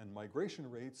sizes and migration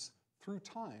rates through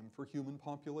time for human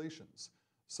populations.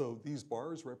 So these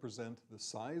bars represent the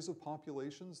size of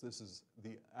populations. This is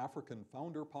the African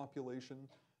founder population.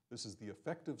 This is the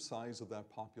effective size of that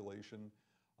population.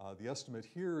 The estimate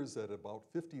here is that about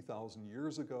 50,000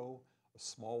 years ago, a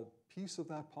small piece of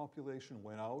that population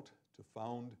went out to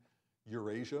found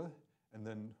Eurasia, and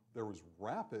then there was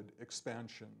rapid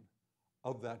expansion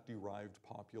of that derived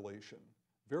population.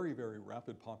 Very, very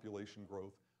rapid population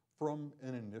growth from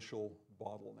an initial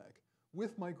bottleneck,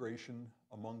 with migration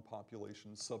among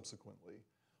populations subsequently.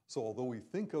 So although we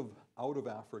think of out of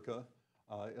Africa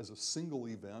as a single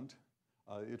event,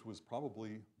 it was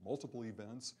probably multiple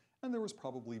events, and there were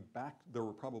probably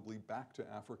back to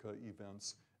Africa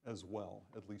events as well,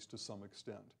 at least to some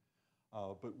extent.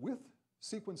 But with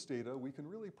sequence data, we can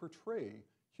really portray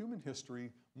human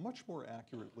history much more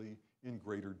accurately in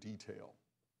greater detail.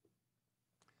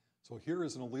 So here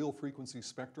is an allele frequency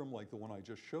spectrum like the one I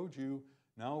just showed you,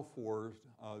 now for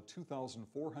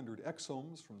 2,400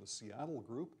 exomes from the Seattle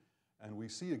group, and we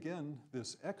see again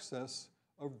this excess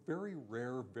of very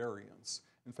rare variants.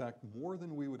 In fact, more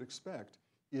than we would expect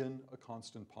in a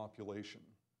constant population.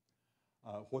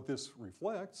 What this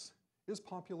reflects is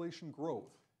population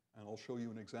growth, and I'll show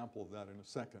you an example of that in a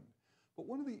second. But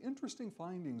one of the interesting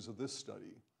findings of this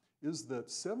study is that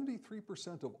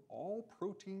 73% of all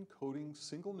protein-coding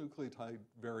single nucleotide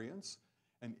variants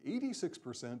and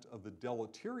 86% of the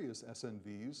deleterious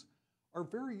SNVs are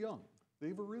very young.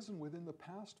 They've arisen within the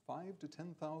past 5,000 to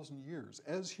 10,000 years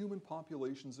as human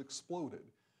populations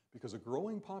exploded, because a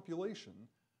growing population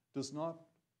does not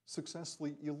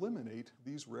successfully eliminate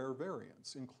these rare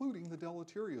variants, including the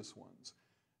deleterious ones.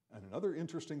 And another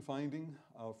interesting finding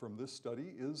from this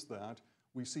study is that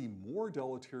we see more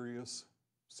deleterious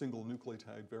single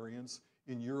nucleotide variants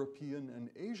in European and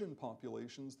Asian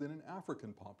populations than in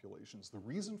African populations. The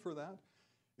reason for that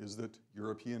is that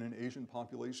European and Asian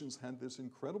populations had this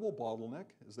incredible bottleneck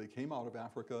as they came out of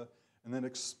Africa and then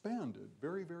expanded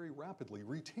very, very rapidly,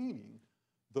 retaining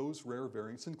those rare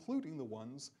variants, including the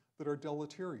ones that are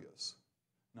deleterious.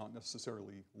 Not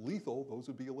necessarily lethal, those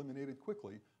would be eliminated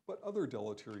quickly, but other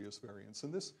deleterious variants.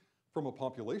 And this, from a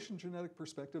population genetic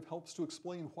perspective, helps to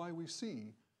explain why we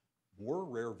see more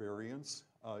rare variants,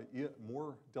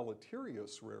 more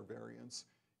deleterious rare variants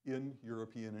in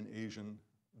European and Asian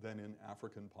than in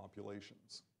African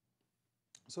populations.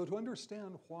 So to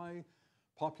understand why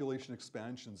population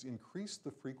expansions increase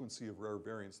the frequency of rare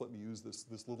variants, let me use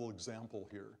this little example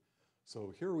here.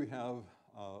 So here we have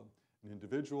an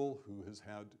individual who has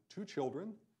had 2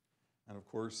 children, and of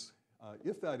course,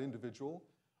 if that individual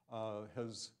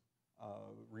has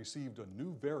received a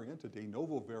new variant, a de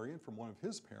novo variant from one of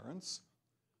his parents,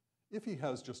 if he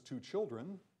has just 2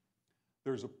 children,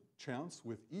 there's a chance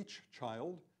with each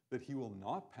child that he will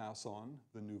not pass on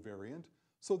the new variant.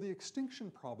 So the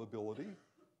extinction probability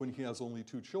when he has only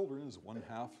 2 children is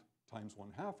 1/2 times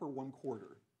 1/2 or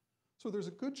 1/4. So there's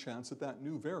a good chance that that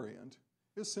new variant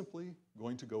is simply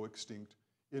going to go extinct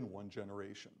in 1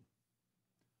 generation.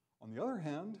 On the other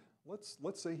hand,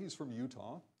 let's say he's from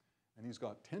Utah and he's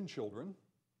got 10 children.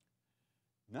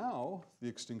 Now the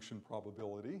extinction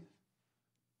probability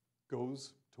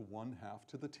goes to 1/2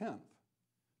 to the 10th.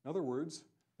 In other words,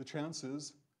 the chance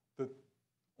is that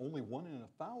only 1 in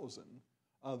 1,000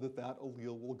 that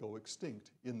allele will go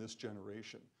extinct in this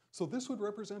generation. So this would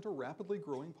represent a rapidly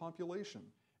growing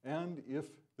population. And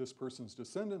if this person's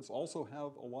descendants also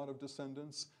have a lot of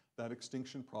descendants, that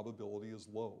extinction probability is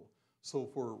low. So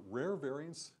for rare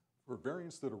variants, for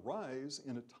variants that arise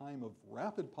in a time of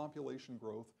rapid population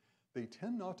growth, they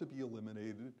tend not to be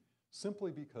eliminated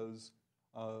simply because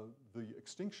the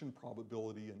extinction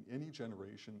probability in any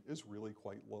generation is really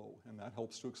quite low. And that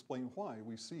helps to explain why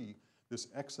we see this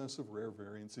excess of rare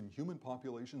variants in human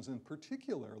populations, and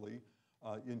particularly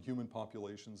in human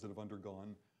populations that have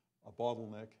undergone a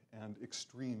bottleneck and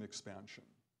extreme expansion.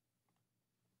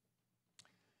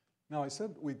 Now, I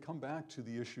said we'd come back to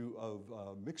the issue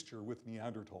of mixture with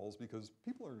Neanderthals because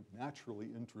people are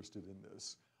naturally interested in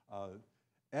this.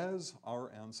 As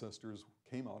our ancestors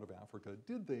came out of Africa,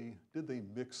 did they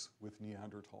mix with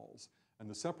Neanderthals? And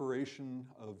the separation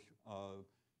of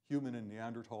human and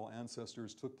Neanderthal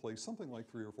ancestors took place something like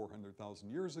 300,000 or 400,000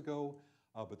 years ago.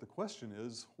 But the question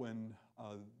is, when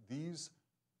these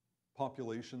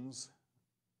populations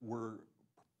were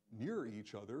near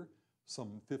each other,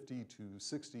 some 50 to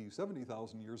 60,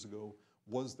 70,000 years ago,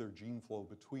 was there gene flow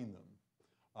between them?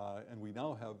 And we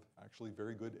now have actually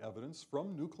very good evidence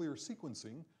from nuclear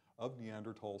sequencing of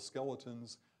Neanderthal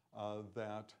skeletons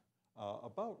that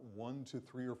about 1 to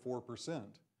 3 or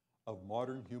 4% of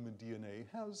modern human DNA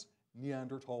has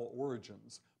Neanderthal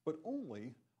origins, but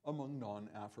only among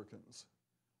non-Africans.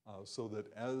 So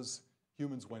that as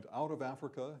humans went out of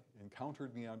Africa,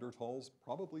 encountered Neanderthals,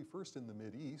 probably first in the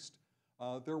Mideast,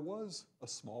 there was a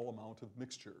small amount of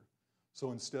mixture.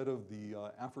 So instead of the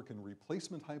African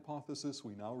replacement hypothesis,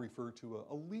 we now refer to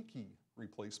a leaky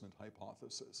replacement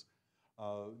hypothesis.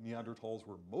 Neanderthals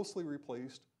were mostly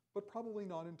replaced, but probably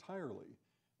not entirely.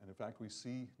 And in fact, we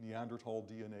see Neanderthal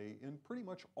DNA in pretty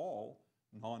much all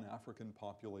non-African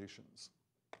populations.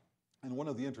 And one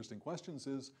of the interesting questions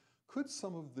is, could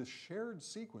some of the shared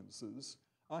sequences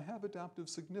have adaptive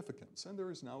significance? And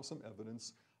there is now some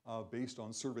evidence based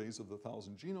on surveys of the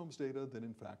 1,000 genomes data that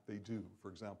in fact they do. For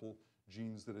example,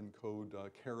 genes that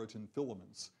encode keratin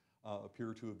filaments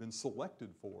appear to have been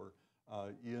selected for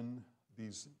in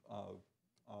these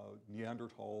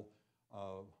Neanderthal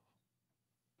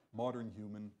modern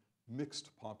human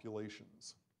mixed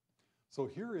populations. So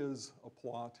here is a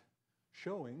plot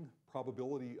showing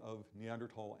probability of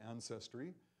Neanderthal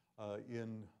ancestry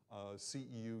in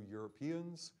CEU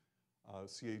Europeans,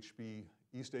 CHB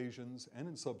East Asians, and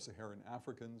in Sub-Saharan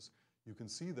Africans. You can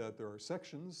see that there are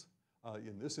sections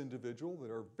in this individual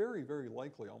that are very, very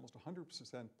likely, almost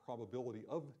 100% probability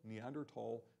of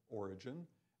Neanderthal origin,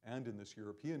 and in this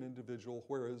European individual,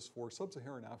 whereas for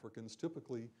Sub-Saharan Africans,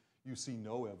 typically you see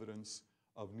no evidence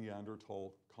of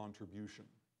Neanderthal contribution.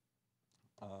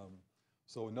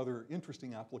 So another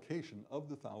interesting application of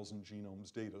the 1,000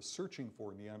 genomes data, searching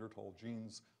for Neanderthal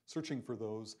genes, searching for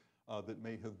those that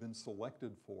may have been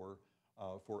selected for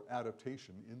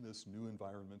adaptation in this new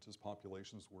environment as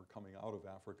populations were coming out of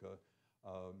Africa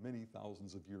many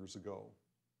thousands of years ago.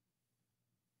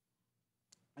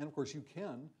 And of course, you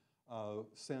can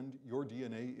send your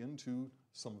DNA into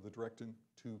some of the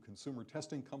direct-to-consumer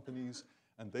testing companies,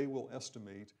 and they will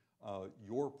estimate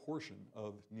your portion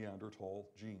of Neanderthal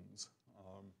genes,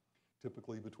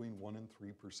 typically between 1% and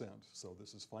 3%. So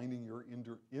this is finding your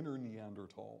inner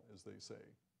Neanderthal, as they say.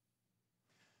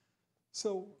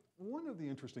 So one of the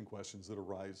interesting questions that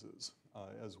arises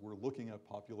as we're looking at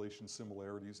population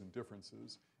similarities and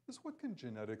differences is, what can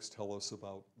genetics tell us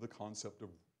about the concept of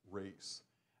race?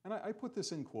 And I put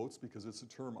this in quotes because it's a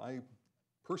term I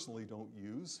personally don't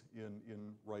use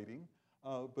in writing,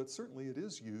 but certainly it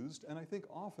is used, and I think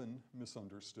often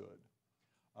misunderstood.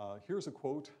 Here's a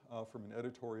quote from an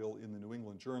editorial in the New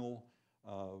England Journal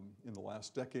in the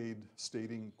last decade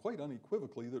stating quite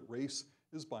unequivocally that race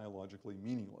is biologically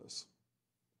meaningless.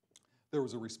 There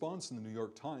was a response in the New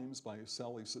York Times by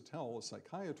Sally Satel, a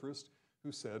psychiatrist,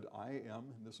 who said, I am,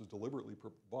 and this was deliberately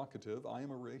provocative, I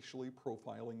am a racially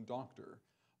profiling doctor.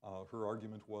 Her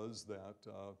argument was that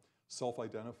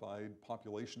self-identified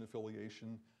population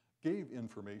affiliation, gave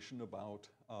information about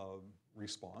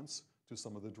response to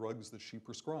some of the drugs that she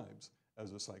prescribes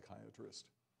as a psychiatrist.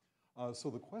 So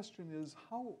the question is,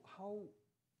 how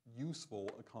useful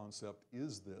a concept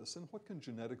is this, and what can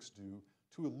genetics do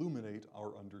to illuminate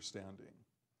our understanding?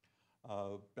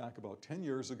 Back about 10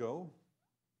 years ago,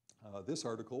 this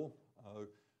article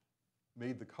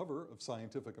made the cover of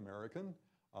Scientific American.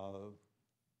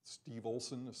 Steve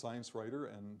Olson, a science writer,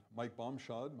 and Mike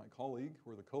Baumschad, my colleague,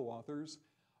 were the co-authors.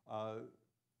 The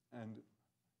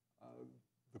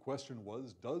question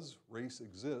was, does race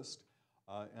exist?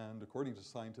 And according to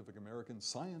Scientific American,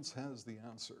 science has the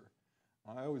answer.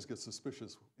 I always get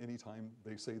suspicious anytime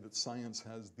they say that science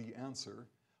has the answer,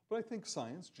 but I think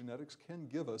science, genetics, can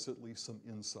give us at least some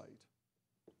insight.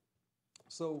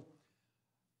 So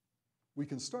we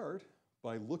can start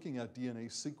by looking at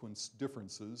DNA sequence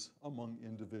differences among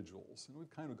individuals. And we've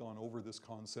kind of gone over this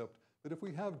concept that if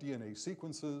we have DNA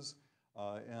sequences,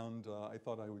 and I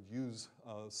thought I would use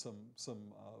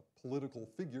some political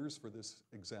figures for this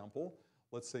example.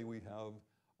 Let's say we have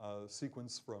a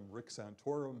sequence from Rick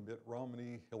Santorum, Mitt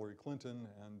Romney, Hillary Clinton,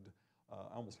 and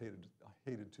I almost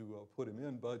hated to put him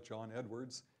in, but John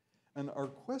Edwards. And our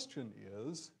question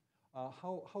is,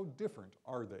 how different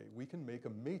are they? We can make a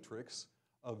matrix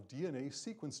of DNA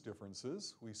sequence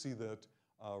differences. We see that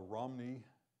Romney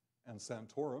and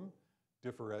Santorum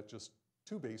differ at just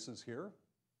 2 bases here.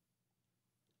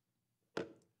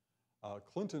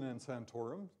 Clinton and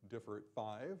Santorum differ at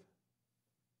 5.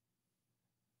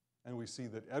 And we see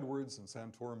that Edwards and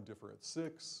Santorum differ at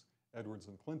 6, Edwards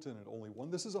and Clinton at only 1.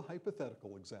 This is a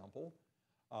hypothetical example,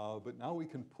 but now we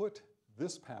can put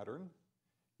this pattern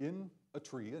in a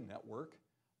tree, a network,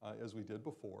 as we did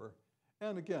before.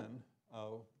 And again,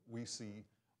 we see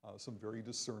some very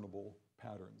discernible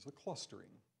patterns, a clustering.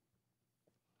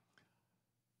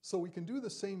 So we can do the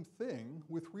same thing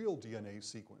with real DNA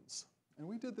sequence. And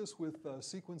we did this with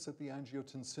sequence at the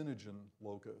angiotensinogen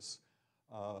locus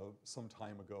some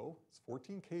time ago. It's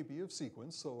 14 kb of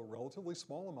sequence, so a relatively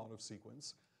small amount of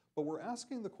sequence. But we're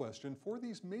asking the question, for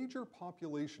these major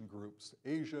population groups,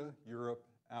 Asia, Europe,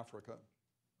 Africa,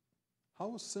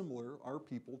 how similar are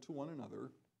people to one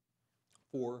another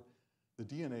for the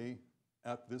DNA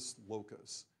at this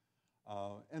locus?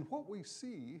 And what we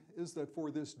see is that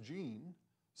for this gene,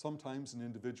 sometimes an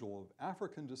individual of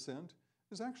African descent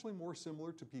is actually more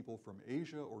similar to people from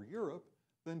Asia or Europe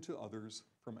than to others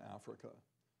from Africa.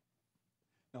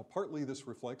 Now, partly this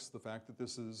reflects the fact that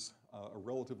this is a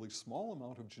relatively small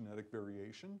amount of genetic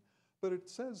variation, but it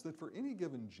says that for any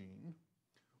given gene,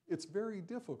 it's very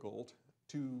difficult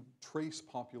to trace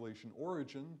population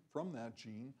origin from that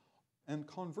gene. And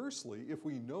conversely, if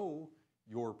we know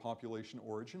your population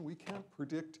origin, we can't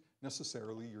predict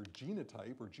necessarily your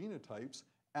genotype or genotypes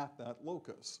at that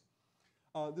locus.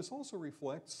 This also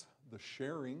reflects the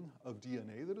sharing of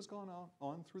DNA that has gone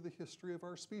on through the history of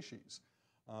our species,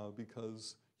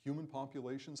 because human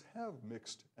populations have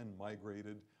mixed and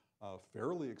migrated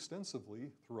fairly extensively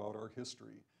throughout our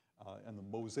history. And the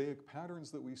mosaic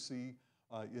patterns that we see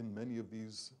in many of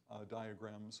these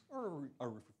diagrams are a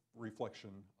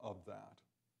reflection of that.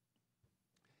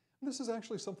 And this is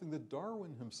actually something that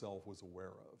Darwin himself was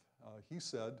aware of. He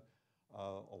said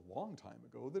a long time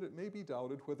ago that it may be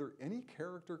doubted whether any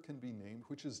character can be named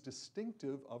which is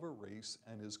distinctive of a race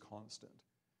and is constant.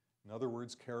 In other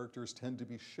words, characters tend to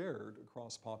be shared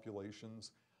across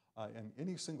populations, and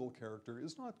any single character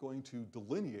is not going to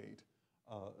delineate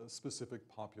a specific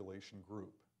population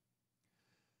group.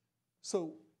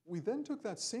 So we then took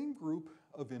that same group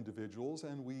of individuals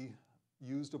and we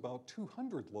used about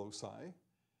 200 loci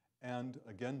and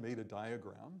again made a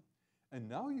diagram. And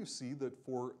now you see that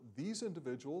for these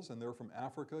individuals, and they're from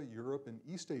Africa, Europe, and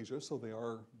East Asia, so they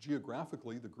are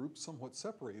geographically, the group's somewhat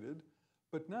separated,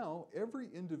 but now every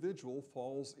individual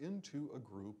falls into a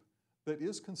group that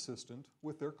is consistent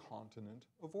with their continent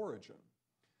of origin.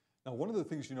 Now, one of the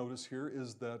things you notice here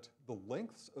is that the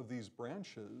lengths of these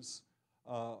branches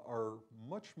are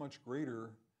much, much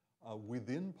greater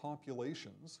within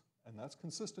populations, and that's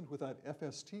consistent with that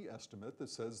FST estimate that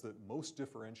says that most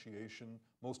variation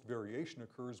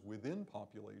occurs within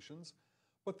populations,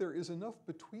 but there is enough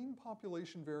between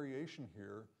population variation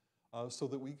here so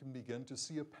that we can begin to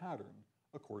see a pattern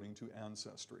according to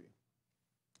ancestry.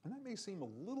 And that may seem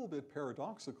a little bit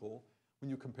paradoxical when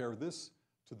you compare this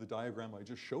to the diagram I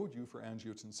just showed you for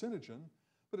angiotensinogen,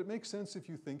 but it makes sense if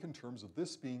you think in terms of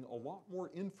this being a lot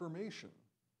more information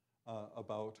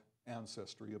about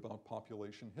ancestry, about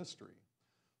population history.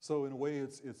 So in a way,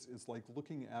 it's like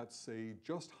looking at, say,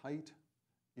 just height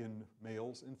in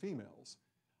males and females.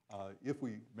 If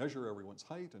we measure everyone's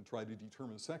height and try to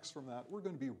determine sex from that, we're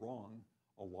going to be wrong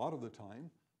a lot of the time,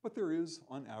 but there is,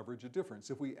 on average, a difference.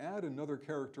 If we add another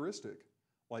characteristic,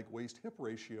 like waist-hip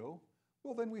ratio,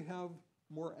 well, then we have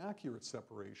more accurate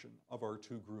separation of our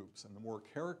two groups. And the more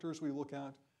characters we look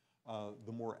at,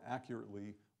 the more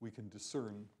accurately we can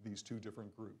discern these two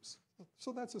different groups.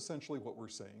 So that's essentially what we're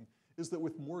saying, is that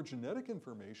with more genetic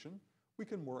information, we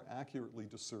can more accurately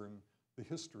discern the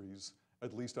histories,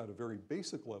 at least at a very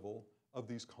basic level, of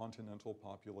these continental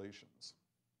populations.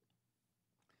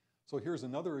 So here's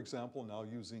another example now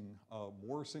using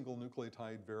more single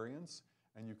nucleotide variants.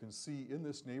 And you can see in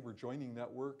this neighbor joining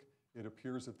network, it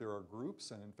appears that there are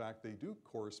groups, and in fact, they do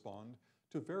correspond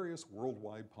to various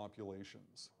worldwide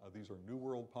populations. These are New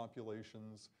World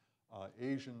populations,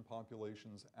 Asian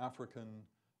populations, African,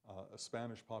 a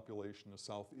Spanish population, a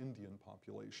South Indian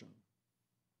population.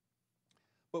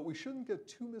 But we shouldn't get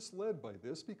too misled by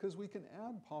this because we can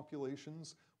add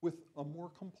populations with a more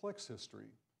complex history,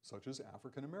 such as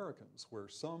African Americans, where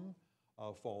some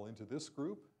fall into this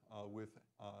group with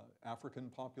African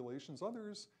populations.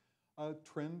 Others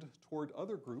trend toward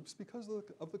other groups because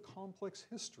of the complex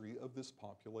history of this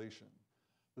population.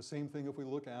 The same thing if we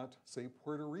look at, say,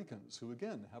 Puerto Ricans, who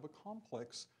again have a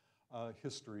complex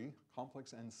history,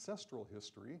 complex ancestral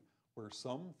history, where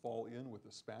some fall in with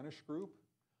the Spanish group,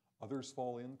 others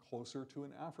fall in closer to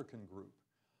an African group.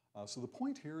 So the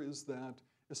point here is that,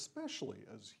 especially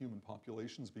as human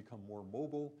populations become more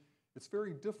mobile, it's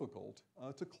very difficult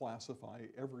to classify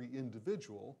every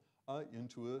individual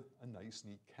into a nice,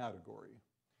 neat category.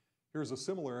 Here's a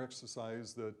similar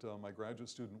exercise that my graduate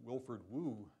student Wilfred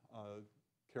Wu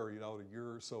carried out a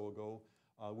year or so ago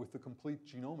with the complete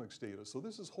genomics data. So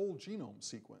this is whole genome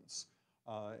sequence.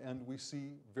 And we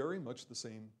see very much the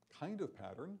same kind of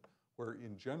pattern, where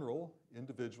in general,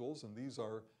 individuals, and these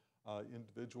are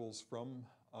individuals from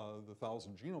the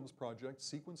 1,000 Genomes Project,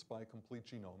 sequenced by complete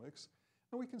genomics.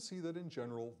 And we can see that in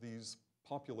general, these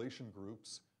population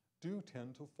groups do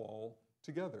tend to fall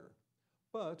together.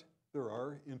 But there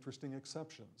are interesting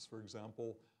exceptions. For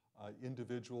example,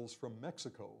 individuals from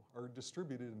Mexico are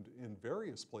distributed in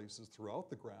various places throughout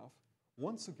the graph,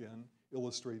 once again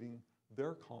illustrating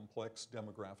their complex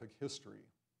demographic history.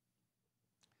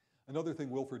 Another thing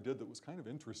Wilfred did that was kind of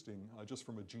interesting, just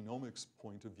from a genomics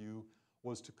point of view,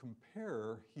 was to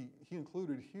compare, he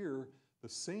included here the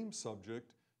same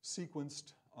subject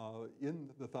sequenced in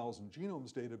the 1,000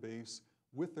 Genomes database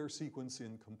with their sequence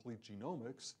in complete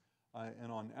genomics.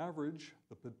 And on average,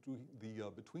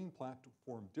 the between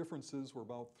platform differences were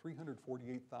about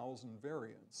 348,000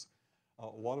 variants. A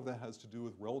lot of that has to do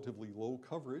with relatively low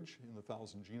coverage in the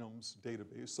 1,000 Genomes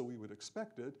database, so we would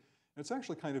expect it. And it's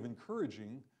actually kind of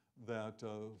encouraging that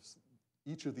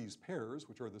each of these pairs,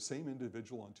 which are the same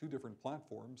individual on two different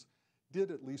platforms,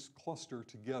 did at least cluster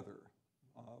together.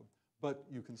 But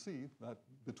you can see that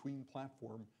between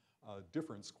platform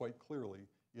difference quite clearly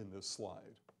in this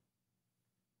slide.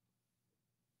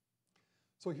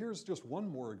 So here's just one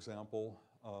more example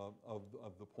of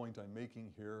the point I'm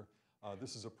making here.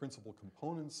 This is a principal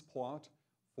components plot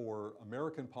for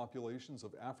American populations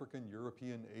of African,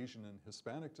 European, Asian, and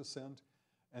Hispanic descent.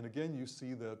 And again, you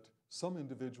see that some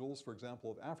individuals, for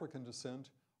example, of African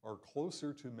descent, are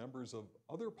closer to members of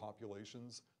other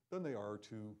populations than they are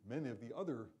to many of the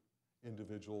other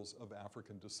individuals of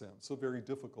African descent. So very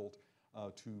difficult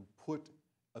to put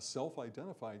a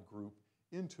self-identified group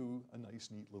into a nice,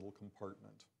 neat little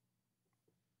compartment.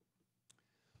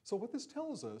 So what this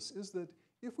tells us is that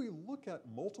if we look at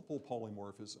multiple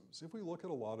polymorphisms, if we look at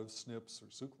a lot of SNPs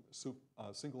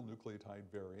or single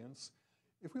nucleotide variants,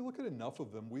 if we look at enough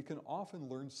of them, we can often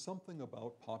learn something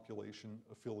about population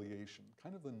affiliation,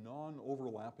 kind of the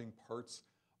non-overlapping parts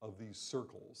of these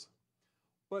circles.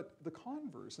 But the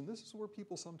converse, and this is where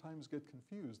people sometimes get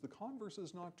confused, the converse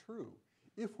is not true.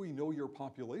 If we know your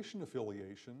population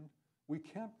affiliation, we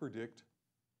can't predict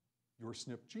your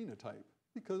SNP genotype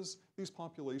because these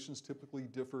populations typically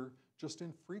differ just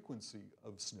in frequency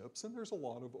of SNPs, and there's a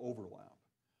lot of overlap.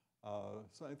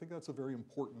 So I think that's a very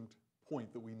important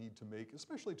point that we need to make,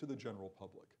 especially to the general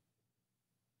public.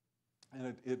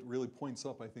 And it really points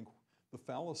up, I think, the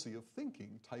fallacy of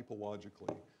thinking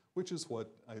typologically, which is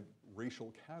what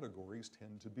racial categories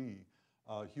tend to be.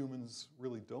 Humans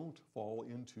really don't fall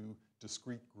into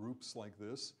discrete groups like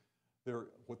this.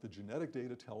 What the genetic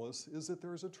data tell us is that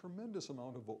there's a tremendous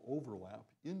amount of overlap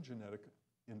in genetic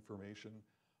information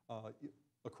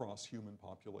across human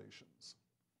populations.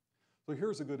 So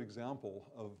here's a good example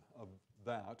of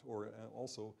that, or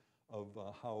also of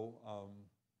how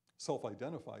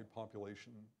self-identified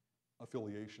population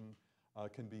affiliation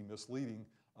can be misleading.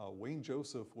 Wayne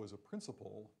Joseph was a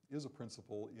principal, is a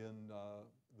principal in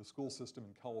the school system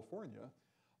in California.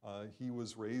 He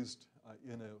was raised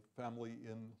in a family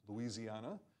in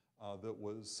Louisiana that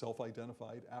was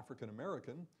self-identified African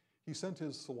American. He sent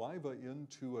his saliva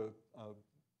into a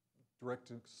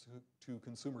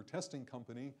direct-to-consumer testing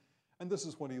company, and this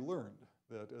is what he learned,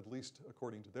 that at least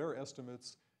according to their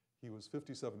estimates, he was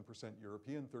 57%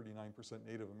 European, 39%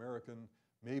 Native American,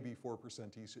 maybe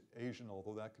 4% East Asian,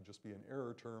 although that could just be an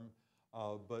error term,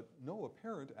 but no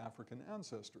apparent African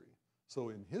ancestry. So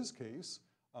in his case,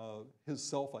 his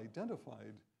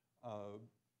self-identified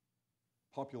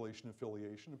population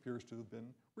affiliation appears to have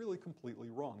been really completely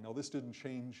wrong. Now, this didn't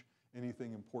change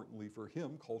anything importantly for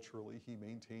him. Culturally, he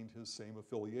maintained his same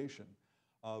affiliation.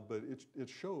 But it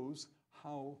shows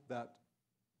how that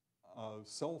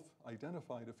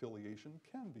self-identified affiliation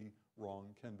can be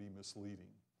wrong, can be misleading.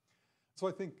 So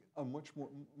I think much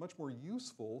more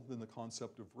useful than the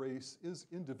concept of race is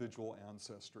individual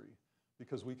ancestry,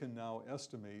 because we can now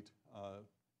estimate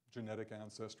genetic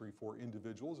ancestry for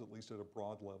individuals, at least at a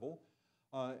broad level.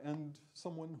 And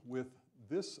someone with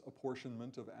this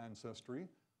apportionment of ancestry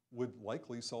would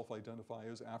likely self-identify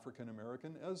as African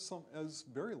American, as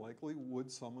very likely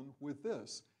would someone with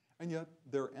this. And yet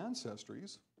their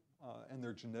ancestries and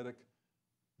their genetic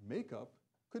makeup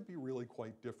could be really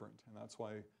quite different. And that's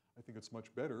why I think it's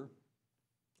much better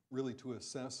really to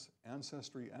assess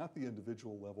ancestry at the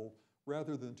individual level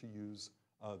rather than to use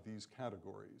these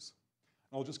categories.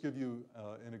 I'll just give you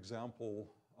an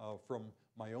example from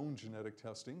my own genetic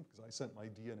testing, because I sent my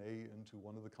DNA into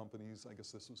one of the companies, I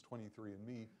guess this was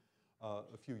 23andMe,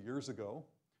 a few years ago.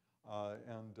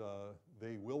 And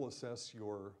they will assess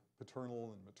your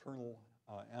paternal and maternal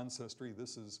ancestry.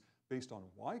 This is based on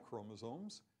Y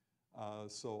chromosomes.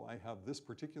 So I have this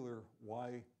particular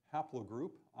Y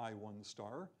haplogroup, I1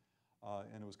 star.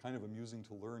 And it was kind of amusing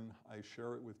to learn I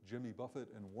share it with Jimmy Buffett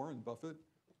and Warren Buffett.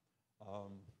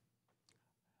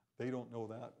 They don't know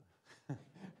that.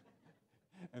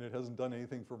 And it hasn't done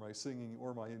anything for my singing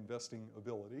or my investing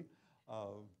ability.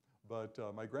 But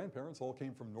my grandparents all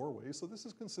came from Norway, so this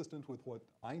is consistent with what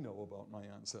I know about my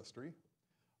ancestry.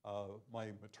 My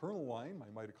maternal line, my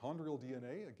mitochondrial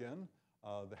DNA, again,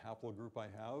 the haplogroup I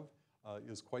have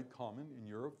is quite common in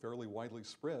Europe, fairly widely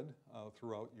spread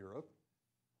throughout Europe.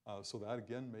 So that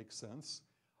again makes sense.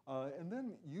 And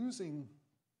then using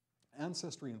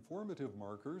ancestry informative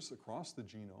markers across the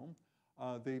genome,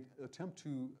 they attempt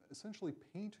to essentially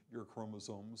paint your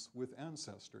chromosomes with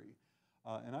ancestry.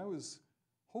 And I was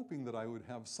hoping that I would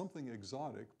have something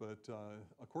exotic, but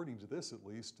according to this at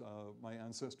least, my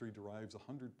ancestry derives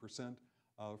 100%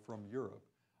 from Europe.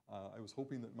 I was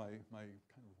hoping that my kind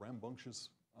of rambunctious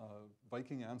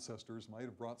Viking ancestors might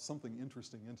have brought something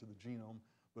interesting into the genome,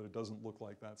 but it doesn't look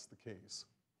like that's the case.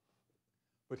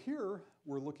 But here,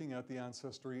 we're looking at the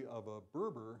ancestry of a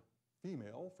Berber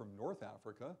female from North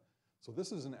Africa. So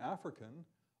this is an African,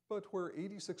 but where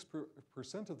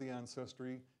 86% of the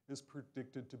ancestry is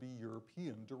predicted to be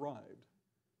European-derived.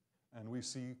 And we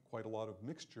see quite a lot of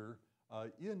mixture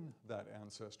in that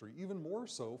ancestry, even more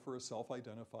so for a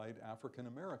self-identified African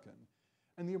American.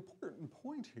 And the important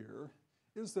point here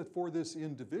is that for this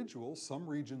individual, some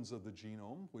regions of the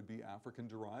genome would be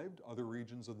African-derived, other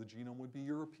regions of the genome would be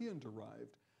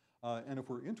European-derived. And if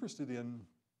we're interested in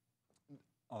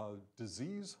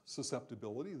disease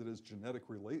susceptibility that is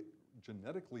genetically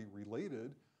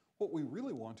related, what we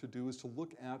really want to do is to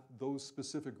look at those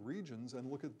specific regions and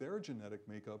look at their genetic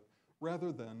makeup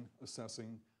rather than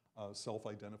assessing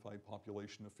self-identified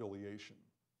population affiliation.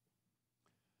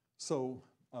 So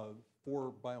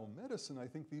for biomedicine, I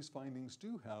think these findings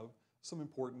do have some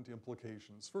important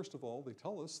implications. First of all, they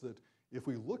tell us that if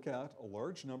we look at a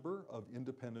large number of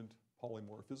independent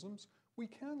polymorphisms, we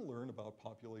can learn about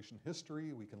population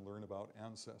history, we can learn about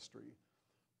ancestry.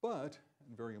 But,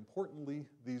 and very importantly,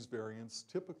 these variants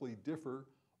typically differ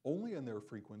only in their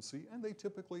frequency, and they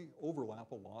typically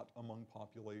overlap a lot among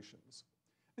populations.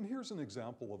 And here's an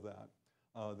example of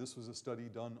that. This was a study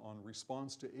done on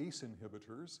response to ACE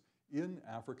inhibitors in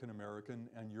African American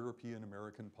and European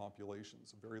American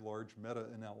populations, a very large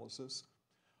meta-analysis.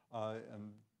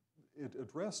 And it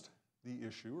addressed the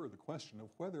issue or the question of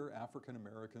whether African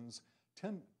Americans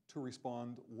tend to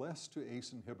respond less to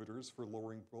ACE inhibitors for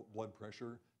lowering blood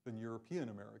pressure than European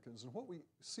Americans. And what we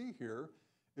see here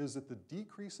is that the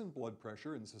decrease in blood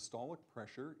pressure and systolic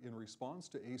pressure in response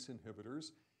to ACE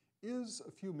inhibitors is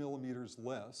a few millimeters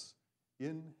less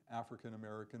in African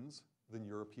Americans than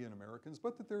European Americans,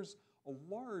 but that there's a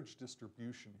large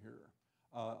distribution here,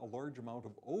 a large amount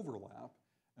of overlap.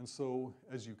 And so,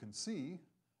 as you can see,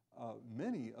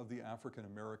 many of the African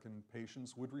American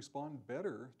patients would respond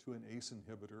better to an ACE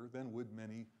inhibitor than would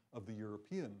many of the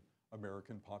European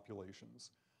American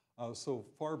populations. So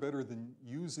far better than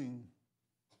using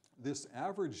this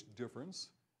average difference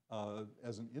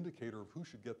as an indicator of who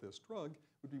should get this drug,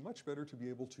 would be much better to be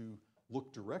able to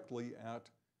look directly at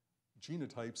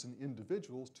genotypes in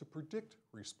individuals to predict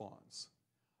response.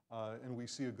 And we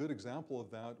see a good example of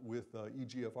that with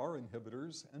EGFR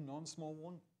inhibitors and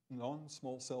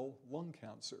non-small cell lung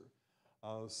cancer.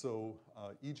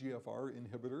 EGFR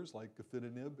inhibitors like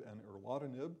gefitinib and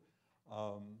erlotinib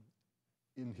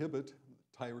inhibit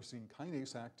tyrosine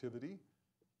kinase activity,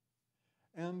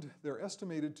 and they're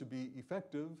estimated to be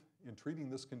effective in treating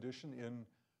this condition in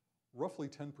roughly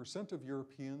 10% of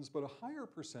Europeans, but a higher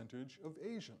percentage of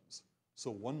Asians. So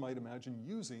one might imagine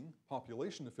using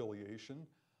population affiliation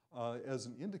as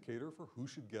an indicator for who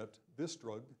should get this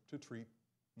drug to treat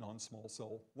non-small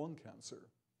cell lung cancer.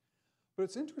 But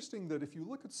it's interesting that if you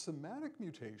look at somatic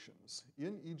mutations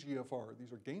in EGFR,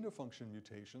 these are gain-of-function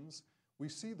mutations, we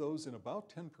see those in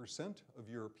about 10% of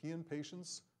European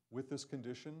patients with this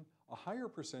condition, a higher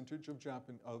percentage of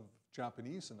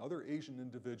Japanese and other Asian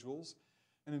individuals,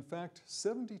 and in fact,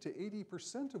 70 to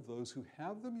 80% of those who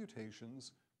have the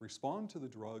mutations respond to the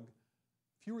drug,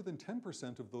 fewer than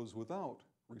 10% of those without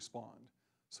respond.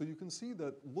 So you can see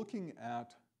that looking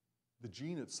at the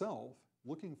gene itself,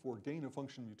 looking for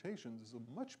gain-of-function mutations is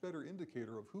a much better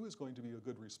indicator of who is going to be a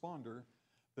good responder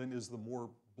than is the more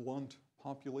blunt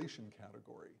population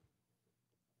category.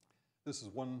 This is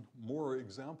one more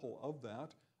example of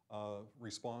that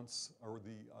response, or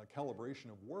the calibration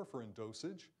of warfarin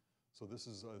dosage. So this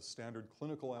is a standard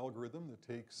clinical algorithm that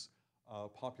takes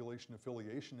population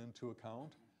affiliation into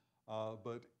account.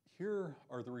 But here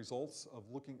are the results of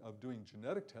doing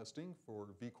genetic testing for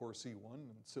VCOR-C1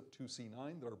 and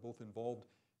CYP2C9 that are both involved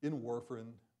in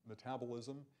warfarin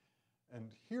metabolism. And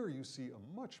here you see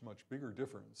a much, much bigger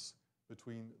difference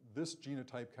between this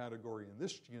genotype category and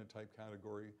this genotype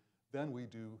category than we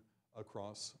do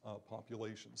across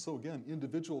populations. So again,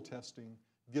 individual testing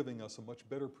giving us a much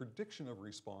better prediction of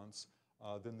response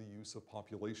than the use of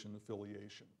population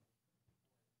affiliation.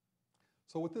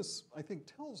 So what this, I think,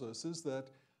 tells us is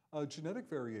that genetic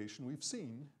variation we've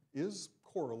seen is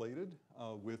correlated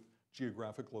with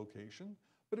geographic location,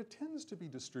 but it tends to be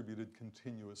distributed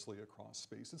continuously across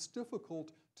space. It's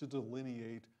difficult to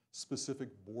delineate specific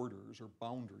borders or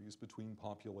boundaries between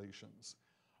populations.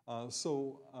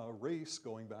 Race,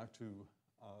 going back to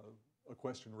a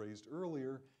question raised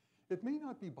earlier, it may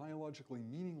not be biologically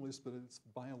meaningless, but it's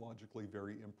biologically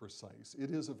very imprecise. It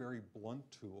is a very blunt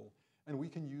tool, and we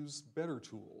can use better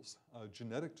tools,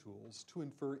 genetic tools, to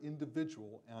infer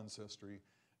individual ancestry,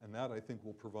 and that, I think,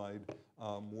 will provide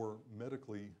more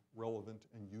medically relevant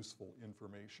and useful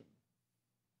information.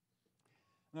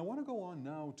 And I want to go on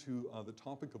now to the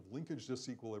topic of linkage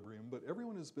disequilibrium, but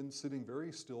everyone has been sitting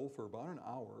very still for about an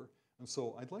hour, and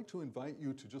so I'd like to invite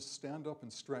you to just stand up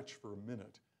and stretch for a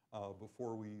minute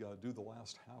before we do the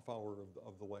last half hour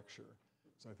of the lecture.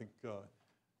 So I think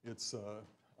it's a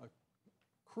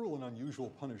cruel and unusual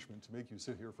punishment to make you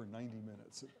sit here for 90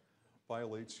 minutes. It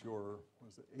violates your, what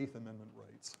is it, 8th Amendment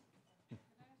rights.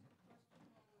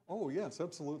 Oh, yes,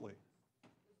 absolutely.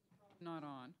 Not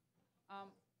on.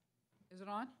 Is it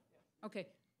on? Okay.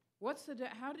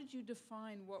 How did you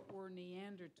define what were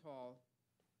Neanderthal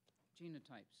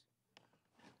genotypes?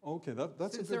 Okay,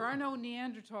 that's Since there are no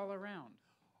Neanderthal around.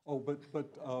 Oh,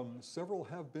 but several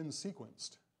have been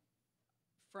sequenced.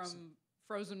 From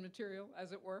frozen material,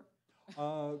 as it were?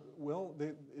 Well,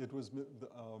 it was,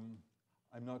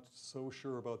 I'm not so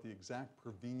sure about the exact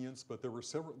provenience, but there were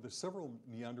several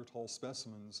Neanderthal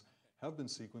specimens have been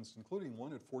sequenced, including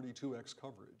one at 42x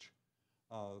coverage.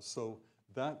 So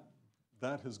that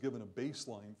has given a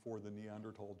baseline for the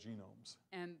Neanderthal genomes.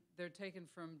 And they're taken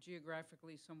from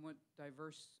geographically somewhat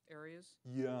diverse areas?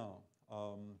 Yeah.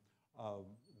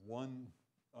 One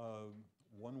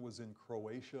was in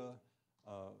Croatia,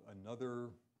 another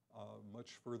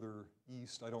much further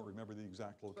east. I don't remember the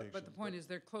exact location. But the point is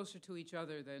they're closer to each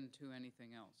other than to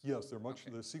anything else. Yes, they're much,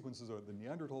 okay. The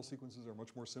Neanderthal sequences are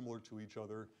much more similar to each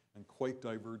other and quite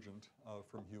divergent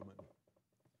from human.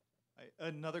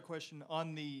 Another question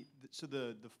on the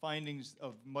findings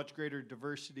of much greater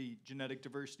diversity, genetic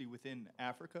diversity within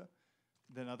Africa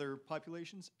than other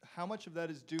populations. How much of that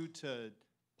is due to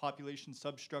population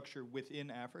substructure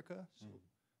within Africa? So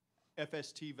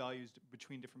FST values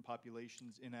between different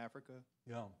populations in Africa?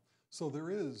 Yeah. So there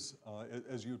is,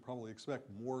 as you'd probably expect,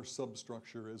 more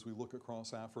substructure as we look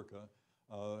across Africa.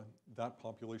 That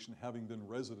population having been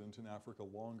resident in Africa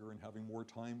longer and having more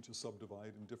time to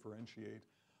subdivide and differentiate.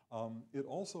 It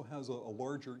also has a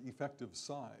larger effective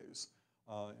size.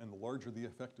 And the larger the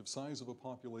effective size of a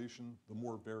population, the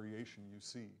more variation you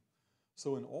see.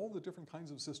 So in all the different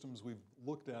kinds of systems we've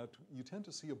looked at, you tend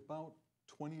to see about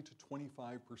 20 to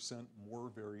 25% more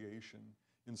variation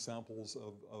in samples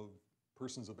of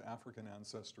persons of African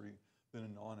ancestry than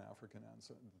in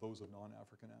those of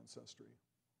non-African ancestry.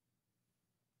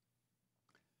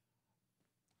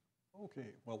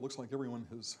 Okay, well, it looks like everyone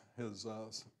has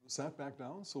sat back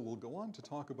down, so we'll go on to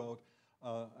talk about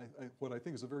what I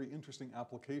think is a very interesting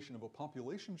application of a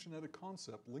population genetic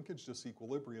concept, linkage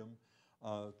disequilibrium,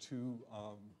 to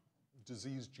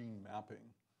disease gene mapping.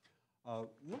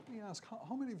 Let me ask,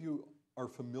 how many of you are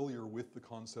familiar with the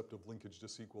concept of linkage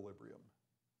disequilibrium?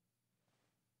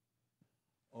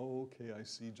 Okay, I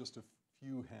see just a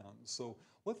few hands. So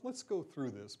let's go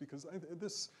through this, because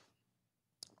this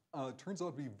turns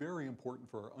out to be very important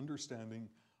for our understanding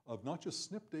of not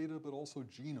just SNP data, but also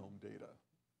genome data.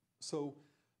 So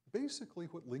basically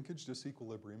what linkage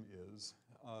disequilibrium is,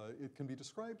 it can be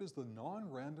described as the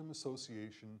non-random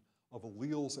association of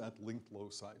alleles at linked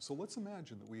loci. So let's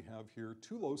imagine that we have here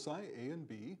two loci, A and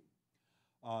B,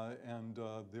 and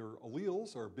their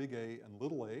alleles are big A and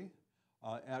little a.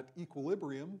 At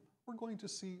equilibrium, we're going to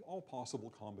see all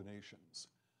possible combinations.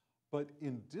 But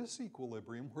in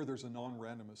disequilibrium, where there's a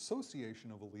non-random association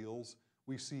of alleles,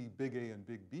 we see big A and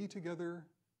big B together,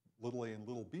 little a and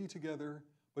little b together,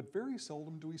 but very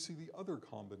seldom do we see the other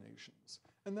combinations.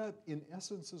 And that, in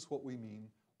essence, is what we mean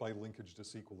by linkage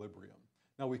disequilibrium.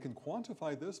 Now, we can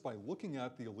quantify this by looking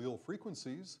at the allele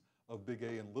frequencies of big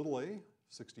A and little a,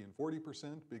 60 and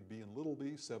 40%, big B and little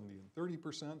b, 70 and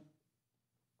 30%.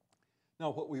 Now,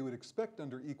 what we would expect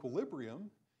under equilibrium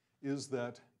is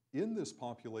that in this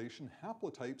population,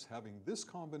 haplotypes having this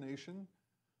combination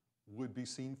would be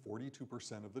seen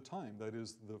 42% of the time. That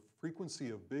is the frequency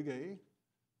of big A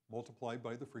multiplied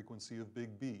by the frequency of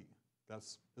big B.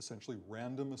 That's essentially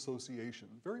random association,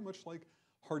 very much like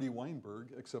Hardy-Weinberg,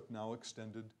 except now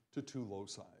extended to two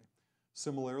loci.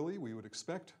 Similarly, we would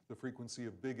expect the frequency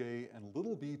of big A and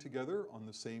little b together on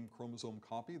the same chromosome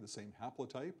copy, the same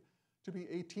haplotype, to be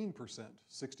 18%,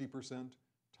 60%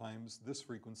 times this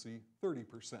frequency,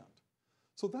 30%.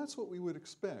 So that's what we would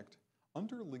expect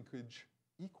under linkage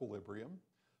equilibrium.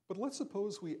 But let's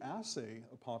suppose we assay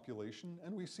a population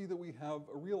and we see that we have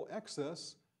a real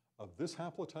excess of this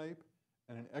haplotype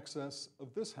and an excess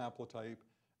of this haplotype,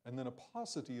 and then a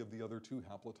paucity of the other two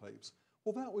haplotypes.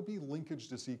 Well, that would be linkage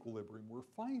disequilibrium. We're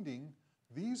finding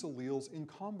these alleles in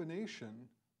combination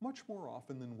much more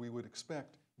often than we would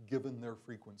expect given their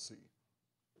frequency.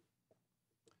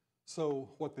 So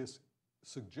what this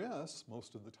suggests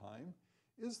most of the time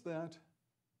is that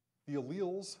the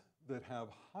alleles that have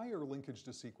higher linkage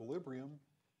disequilibrium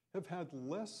have had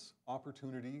less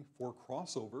opportunity for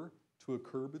crossover to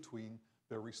occur between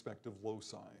their respective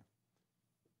loci.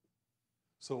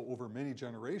 So over many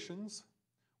generations,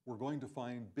 we're going to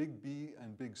find big B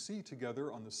and big C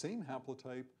together on the same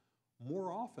haplotype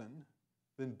more often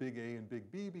than big A and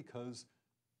big B, because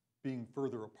being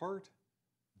further apart,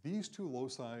 these two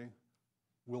loci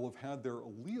will have had their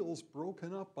alleles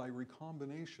broken up by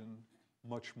recombination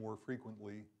much more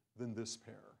frequently than this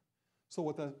pair. So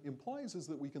what that implies is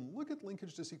that we can look at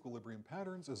linkage disequilibrium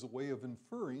patterns as a way of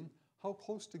inferring how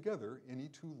close together any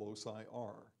two loci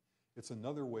are. It's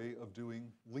another way of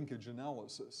doing linkage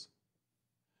analysis.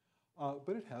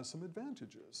 But it has some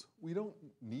advantages. We don't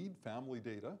need family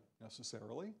data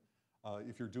necessarily.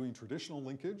 If you're doing traditional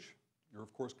linkage, you're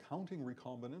of course counting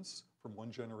recombinants from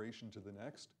one generation to the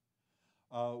next.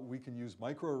 We can use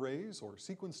microarrays or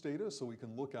sequence data, so we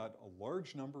can look at a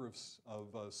large number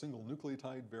of single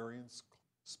nucleotide variants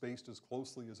spaced as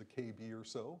closely as a kb or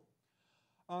so.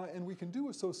 And we can do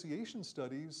association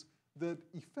studies that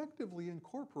effectively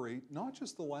incorporate not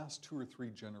just the last 2 or 3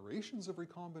 generations of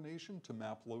recombination to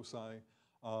map loci,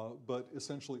 but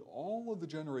essentially all of the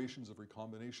generations of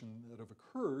recombination that have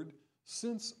occurred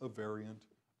since a variant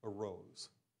arose.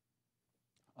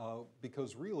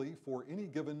 Because really, for any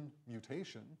given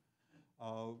mutation,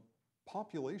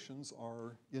 populations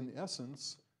are, in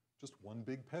essence, just one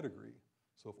big pedigree.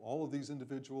 So if all of these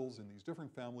individuals in these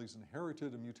different families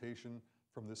inherited a mutation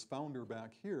from this founder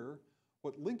back here,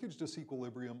 what linkage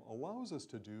disequilibrium allows us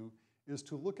to do is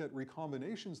to look at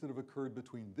recombinations that have occurred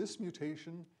between this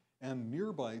mutation and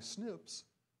nearby SNPs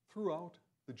throughout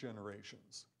the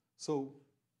generations. So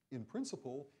in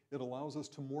principle, it allows us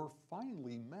to more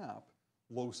finely map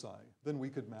loci than we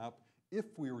could map if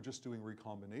we were just doing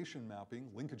recombination mapping,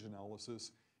 linkage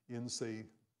analysis, in, say,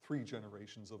 3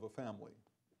 generations of a family.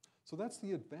 So that's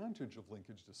the advantage of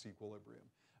linkage disequilibrium.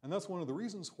 And that's one of the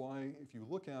reasons why, if you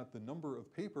look at the number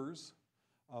of papers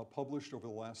published over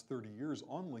the last 30 years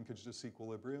on linkage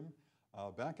disequilibrium,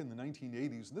 back in the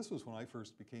 1980s, and this was when I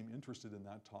first became interested in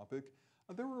that topic,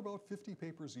 there were about 50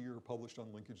 papers a year published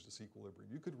on linkage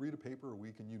disequilibrium. You could read a paper a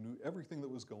week and you knew everything that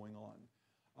was going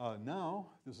on. Now,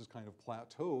 this is kind of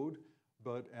plateaued,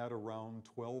 but at around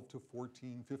 12 to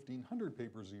 14, 1,500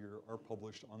 papers a year are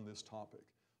published on this topic.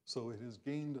 So it has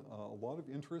gained a lot of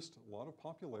interest, a lot of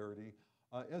popularity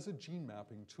as a gene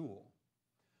mapping tool.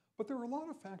 But there are a lot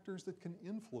of factors that can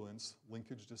influence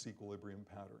linkage disequilibrium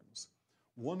patterns.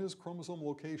 One is chromosome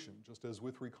location, just as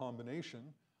with recombination.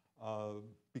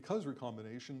 Because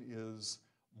recombination is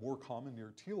more common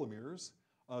near telomeres,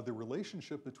 the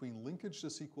relationship between linkage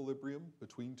disequilibrium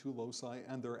between two loci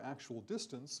and their actual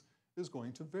distance is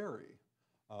going to vary.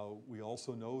 We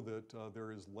also know that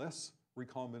there is less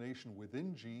recombination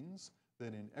within genes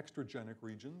than in extragenic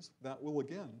regions. That will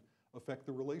again affect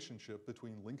the relationship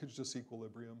between linkage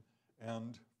disequilibrium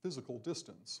and physical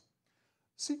distance.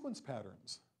 Sequence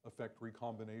patterns affect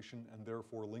recombination and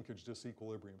therefore linkage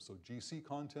disequilibrium. So GC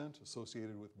content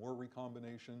associated with more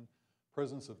recombination,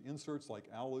 presence of inserts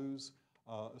like ALUs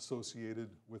associated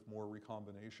with more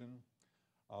recombination.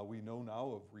 We know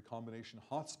now of recombination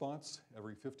hotspots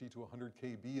every 50 to 100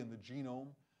 kb in the genome.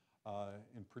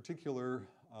 In particular,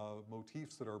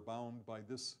 motifs that are bound by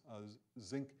this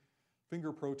zinc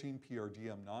finger protein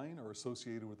PRDM9 are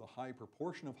associated with a high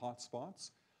proportion of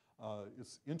hotspots.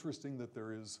 It's interesting that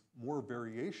there is more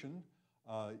variation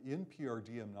in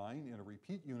PRDM9, in a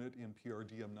repeat unit in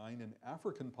PRDM9 in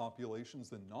African populations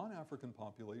than non-African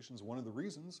populations. One of the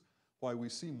reasons why we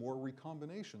see more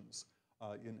recombinations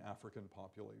in African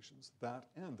populations, that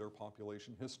and their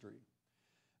population history.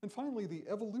 And finally, the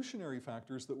evolutionary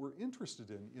factors that we're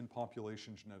interested in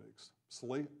population genetics,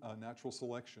 natural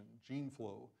selection, gene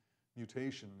flow,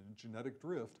 mutation, and genetic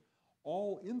drift,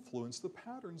 all influence the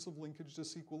patterns of linkage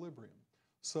disequilibrium.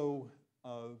 So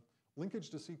linkage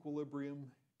disequilibrium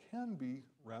can be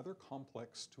rather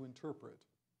complex to interpret.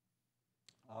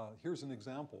 Here's an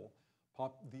example,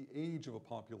 the age of a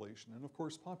population. And of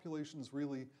course, populations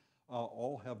really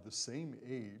all have the same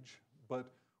age,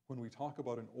 but when we talk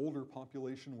about an older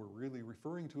population, we're really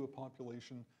referring to a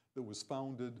population that was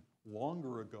founded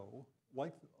longer ago,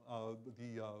 like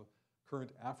the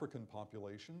current African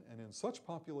population. And in such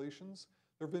populations,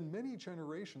 there have been many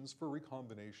generations for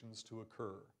recombinations to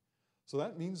occur. So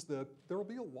that means that there will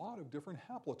be a lot of different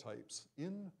haplotypes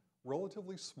in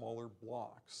relatively smaller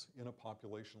blocks in a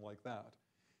population like that.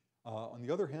 On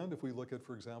the other hand, if we look at,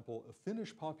 for example, a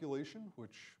Finnish population,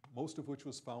 most of which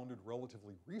was founded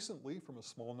relatively recently from a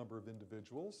small number of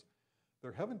individuals,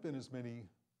 there haven't been as many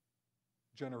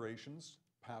generations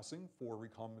passing for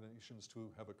recombinations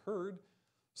to have occurred.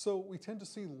 So we tend to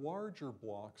see larger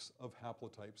blocks of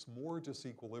haplotypes, more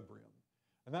disequilibrium.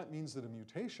 And that means that a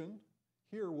mutation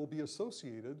here will be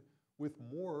associated with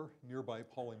more nearby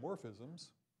polymorphisms,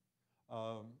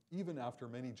 even after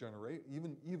many generations,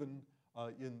 even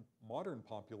in modern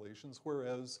populations,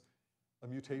 whereas a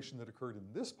mutation that occurred in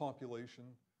this population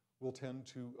will tend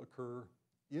to occur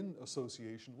in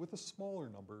association with a smaller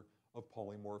number of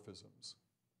polymorphisms.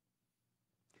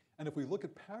 And if we look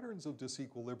at patterns of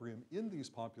disequilibrium in these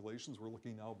populations, we're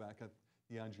looking now back at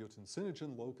the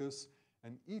angiotensinogen locus,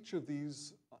 and each of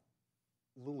these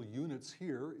little units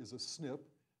here is a SNP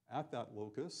at that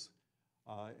locus,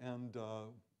 and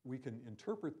we can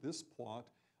interpret this plot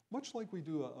much like we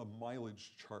do a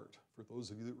mileage chart. For those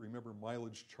of you that remember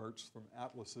mileage charts from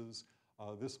atlases,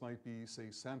 this might be, say,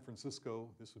 San Francisco,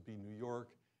 this would be New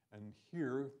York, and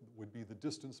here would be the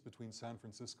distance between San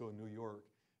Francisco and New York.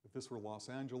 If this were Los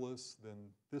Angeles, then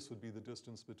this would be the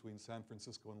distance between San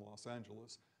Francisco and Los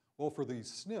Angeles. Well, for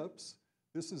these SNPs,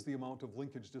 this is the amount of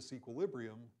linkage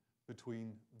disequilibrium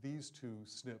between these two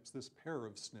SNPs, this pair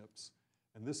of SNPs,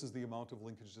 and this is the amount of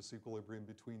linkage disequilibrium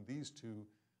between these two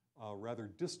rather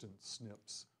distant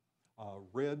SNPs.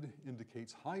 Red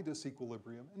indicates high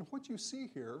disequilibrium, and what you see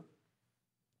here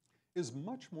is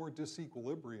much more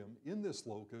disequilibrium in this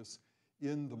locus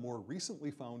in the more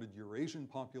recently founded Eurasian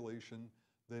population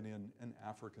than in an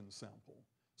African sample.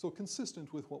 So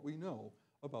consistent with what we know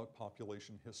about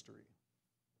population history.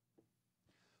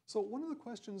 So one of the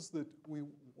questions that we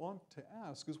want to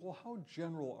ask is, well, how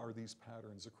general are these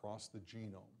patterns across the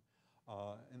genome?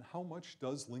 And how much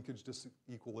does linkage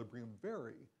disequilibrium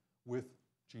vary with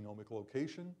genomic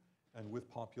location and with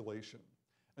population?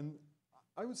 And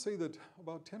I would say that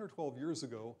about 10 or 12 years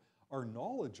ago, our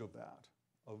knowledge of that,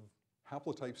 of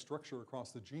haplotype structure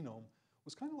across the genome,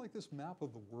 was kind of like this map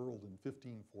of the world in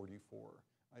 1544.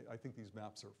 I think these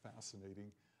maps are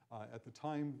fascinating. At the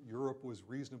time, Europe was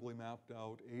reasonably mapped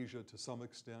out, Asia to some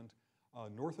extent.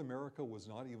 North America was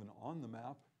not even on the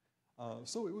map.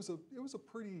 So it was a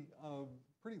pretty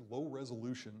low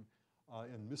resolution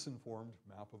and misinformed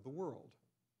map of the world.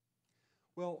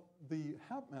 Well, the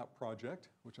HapMap project,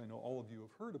 which I know all of you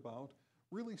have heard about,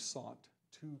 really sought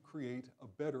to create a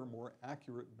better, more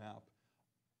accurate map,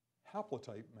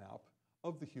 haplotype map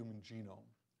of the human genome.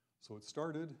 So it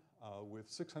started with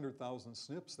 600,000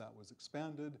 SNPs. That was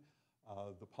expanded.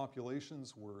 The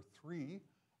populations were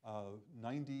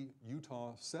 90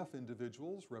 Utah Ceph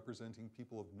individuals representing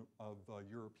people of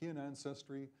European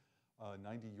ancestry,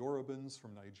 90 Yorubans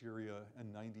from Nigeria,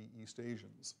 and 90 East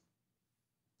Asians.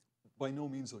 By no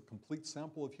means a complete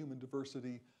sample of human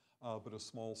diversity, but a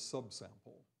small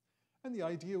subsample. And the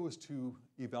idea was to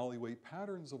evaluate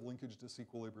patterns of linkage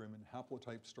disequilibrium and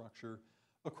haplotype structure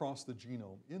across the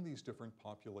genome in these different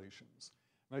populations.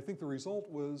 And I think the result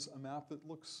was a map that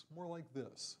looks more like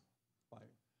this. By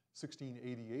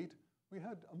 1688, we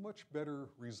had a much better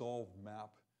resolved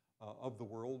map of the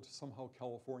world. Somehow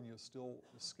California still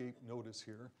escaped notice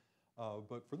here,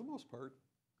 but for the most part,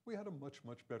 we had a much,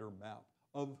 much better map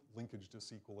of linkage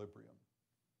disequilibrium.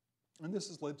 And this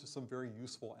has led to some very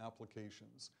useful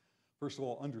applications. First of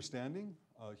all, understanding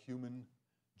human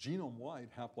genome-wide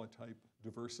haplotype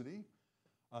diversity,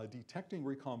 detecting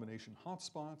recombination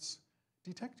hotspots,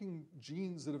 detecting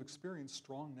genes that have experienced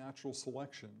strong natural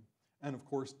selection, and of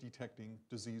course, detecting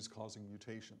disease-causing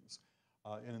mutations.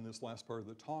 And in this last part of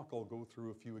the talk, I'll go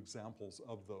through a few examples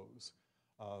of those.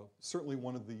 Certainly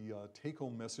one of the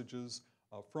take-home messages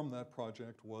from that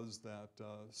project was that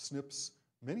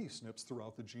many SNPs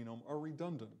throughout the genome are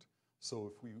redundant.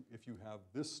 So if you have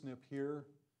this SNP here,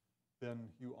 then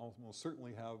you almost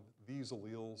certainly have these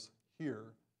alleles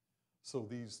here. So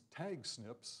these tag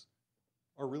SNPs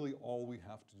are really all we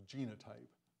have to genotype.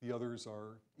 The others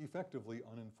are effectively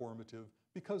uninformative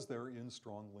because they're in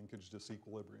strong linkage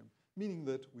disequilibrium, meaning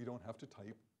that we don't have to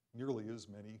type nearly as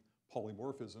many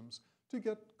polymorphisms to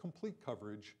get complete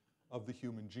coverage of the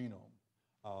human genome.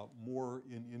 More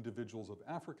in individuals of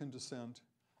African descent,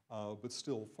 but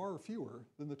still far fewer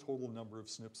than the total number of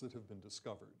SNPs that have been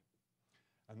discovered.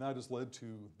 And that has led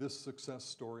to this success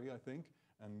story, I think,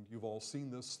 and you've all seen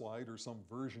this slide or some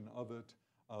version of it,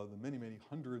 the many, many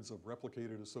hundreds of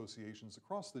replicated associations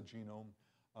across the genome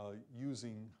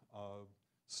using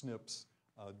SNPs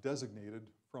designated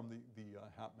from the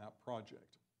HapMap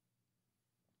project.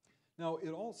 Now,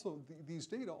 these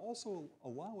data also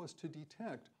allow us to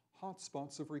detect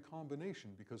hotspots of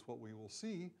recombination, because what we will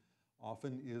see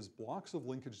often is blocks of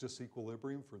linkage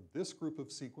disequilibrium for this group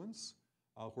of sequence,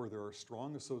 where there are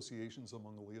strong associations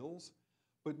among alleles,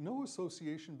 but no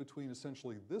association between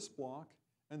essentially this block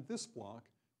and this block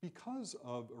because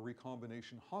of a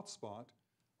recombination hotspot,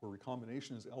 where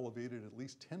recombination is elevated at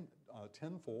least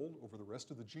tenfold over the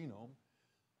rest of the genome,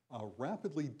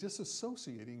 rapidly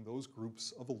disassociating those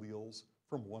groups of alleles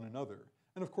from one another.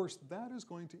 And of course, that is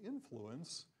going to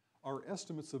influence our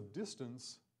estimates of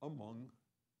distance among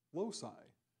loci.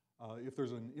 If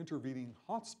there's an intervening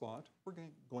hotspot, we're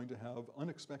going to have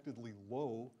unexpectedly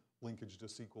low linkage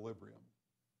disequilibrium.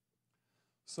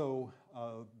 So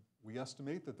we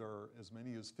estimate that there are as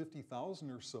many as 50,000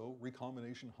 or so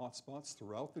recombination hotspots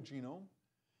throughout the genome,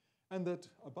 and that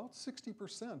about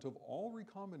 60% of all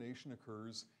recombination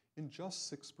occurs in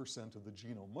just 6% of the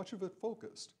genome, much of it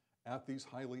focused at these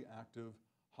highly active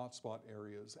hotspot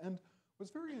areas. And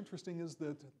what's very interesting is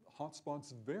that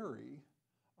hotspots vary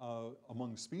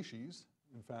among species.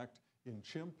 In fact, in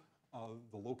chimp,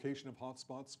 the location of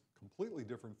hotspots completely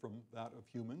different from that of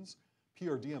humans.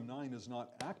 PRDM9 is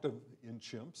not active in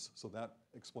chimps, so that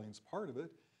explains part of it.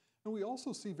 And we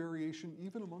also see variation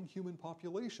even among human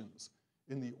populations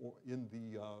in the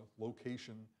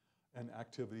location and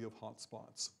activity of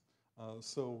hotspots.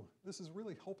 So this is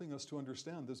really helping us to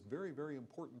understand this very, very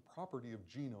important property of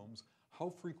genomes, how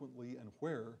frequently and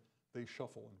where they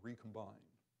shuffle and recombine.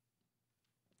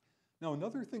 Now,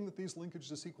 another thing that these linkage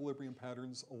disequilibrium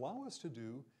patterns allow us to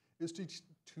do is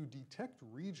to detect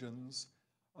regions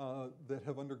that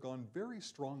have undergone very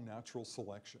strong natural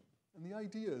selection. And the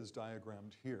idea is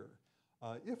diagrammed here.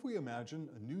 If we imagine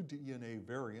a new DNA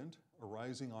variant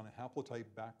arising on a haplotype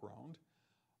background,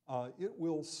 it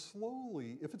will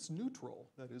slowly, if it's neutral,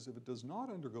 that is, if it does not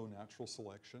undergo natural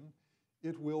selection,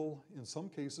 it will, in some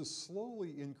cases,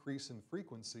 slowly increase in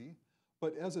frequency,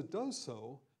 but as it does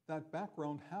so, that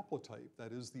background haplotype,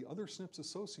 that is, the other SNPs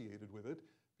associated with it,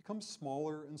 becomes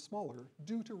smaller and smaller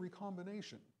due to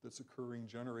recombination that's occurring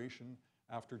generation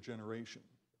after generation.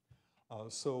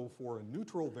 So for a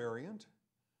neutral variant,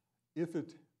 if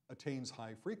it attains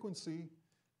high frequency,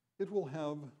 it will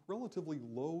have relatively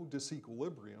low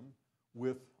disequilibrium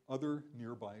with other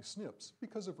nearby SNPs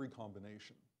because of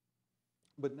recombination.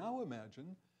 But now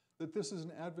imagine that this is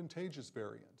an advantageous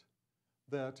variant,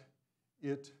 that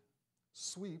it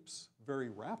sweeps very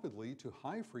rapidly to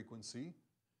high frequency.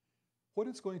 What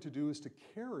it's going to do is to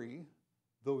carry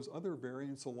those other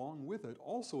variants along with it,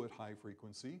 also at high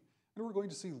frequency, and we're going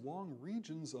to see long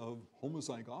regions of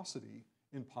homozygosity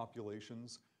in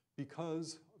populations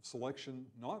because of selection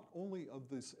not only of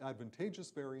this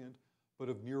advantageous variant, but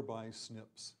of nearby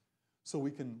SNPs. So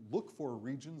we can look for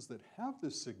regions that have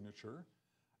this signature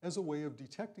as a way of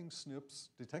detecting SNPs,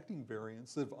 detecting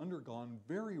variants that have undergone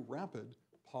very rapid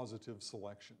positive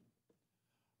selection.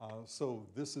 So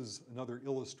this is another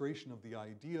illustration of the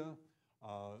idea.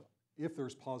 If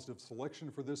there's positive selection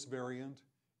for this variant,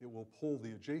 it will pull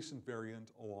the adjacent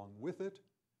variant along with it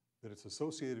that it's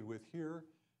associated with here.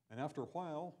 And after a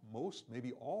while, most,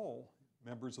 maybe all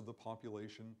members of the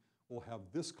population will have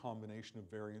this combination of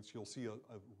variants. You'll see a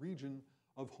region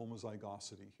of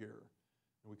homozygosity here.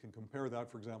 And we can compare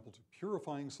that, for example, to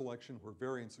purifying selection where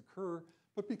variants occur,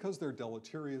 but because they're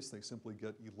deleterious, they simply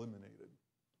get eliminated.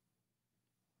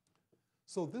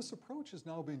 So this approach has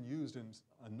now been used in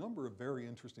a number of very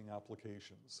interesting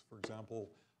applications. For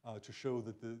example, to show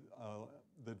that the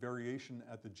variation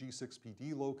at the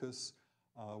G6PD locus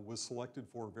was selected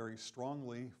for very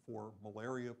strongly for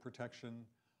malaria protection.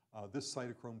 This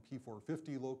cytochrome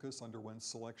P450 locus underwent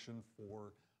selection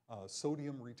for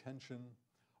sodium retention.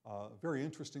 Very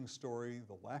interesting story,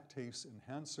 the lactase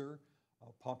enhancer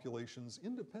populations,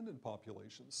 independent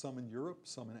populations, some in Europe,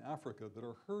 some in Africa, that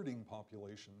are herding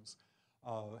populations,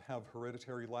 have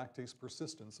hereditary lactase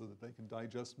persistence so that they can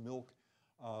digest milk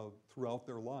throughout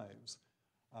their lives.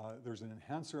 There's an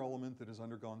enhancer element that has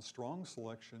undergone strong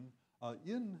selection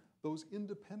in those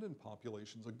independent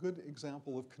populations, a good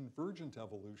example of convergent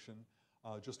evolution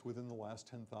just within the last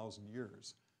 10,000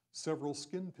 years. Several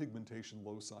skin pigmentation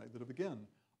loci that have again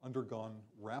undergone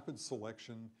rapid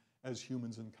selection as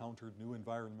humans encountered new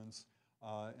environments.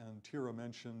 And Tira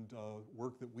mentioned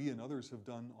work that we and others have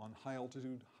done on high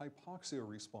altitude hypoxia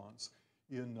response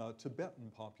in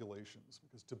Tibetan populations,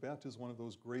 because Tibet is one of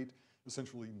those great,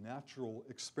 essentially natural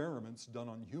experiments done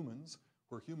on humans,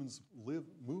 where humans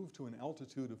move to an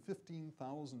altitude of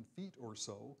 15,000 feet or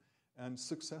so and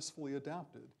successfully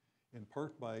adapted, in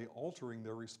part by altering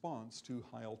their response to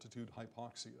high altitude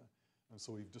hypoxia. And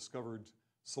so we've discovered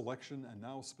selection and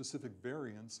now specific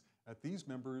variants at these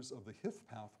members of the HIF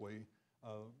pathway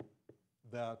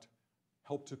that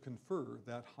help to confer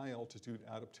that high altitude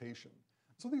adaptation.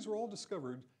 So these were all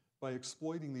discovered by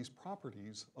exploiting these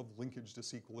properties of linkage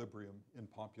disequilibrium in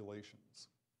populations.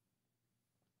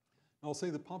 Now, I'll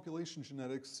say that population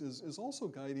genetics is also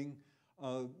guiding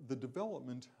the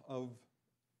development of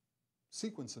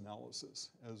sequence analysis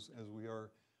as we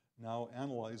are now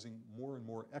analyzing more and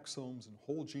more exomes and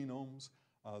whole genomes.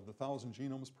 The 1,000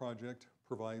 Genomes Project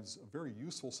provides a very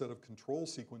useful set of control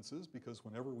sequences, because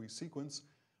whenever we sequence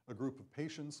a group of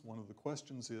patients, one of the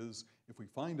questions is, if we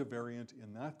find a variant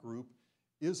in that group,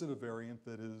 is it a variant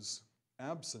that is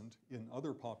absent in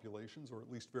other populations, or at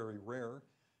least very rare?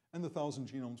 And the 1,000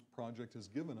 Genomes Project has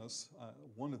given us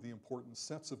one of the important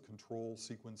sets of control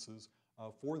sequences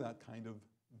for that kind of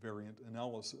variant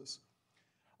analysis.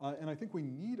 And I think we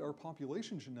need our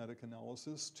population genetic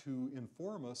analysis to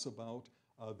inform us about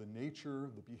the nature,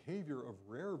 the behavior of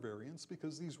rare variants,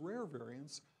 because these rare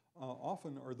variants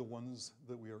often are the ones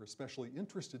that we are especially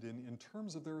interested in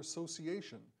terms of their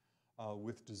association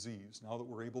with disease, now that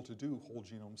we're able to do whole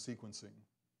genome sequencing.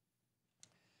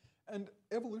 And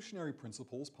evolutionary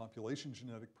principles, population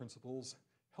genetic principles,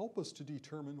 help us to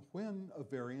determine when a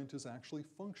variant is actually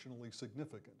functionally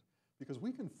significant. Because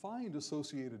we can find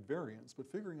associated variants,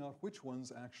 but figuring out which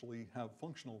ones actually have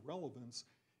functional relevance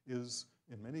is,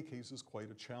 in many cases, quite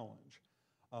a challenge.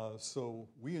 So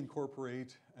we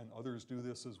incorporate, and others do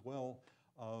this as well,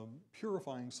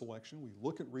 purifying selection. We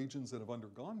look at regions that have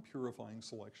undergone purifying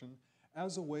selection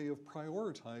as a way of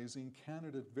prioritizing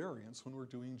candidate variants when we're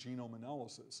doing genome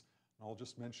analysis. And I'll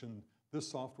just mention this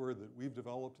software that we've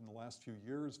developed in the last few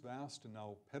years, VAST, and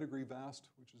now Pedigree VAST,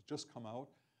 which has just come out.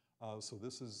 So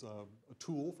this is a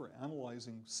tool for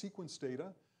analyzing sequence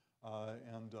data,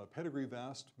 and Pedigree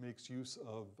VAST makes use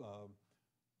of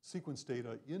sequence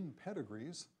data in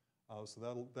pedigrees.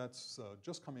 So that's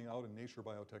just coming out in Nature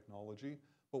Biotechnology.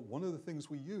 But one of the things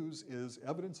we use is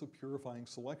evidence of purifying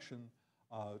selection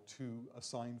to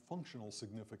assign functional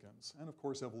significance. And of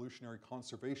course, evolutionary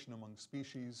conservation among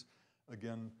species,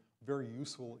 again, very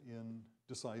useful in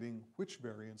deciding which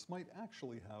variants might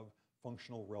actually have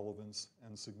functional relevance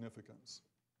and significance.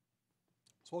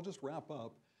 So I'll just wrap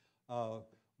up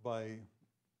by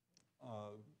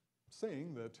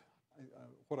saying that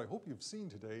what I hope you've seen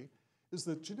today is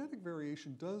that genetic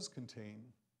variation does contain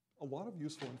a lot of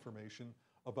useful information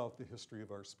about the history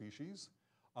of our species.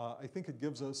 I think it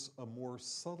gives us a more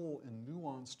subtle and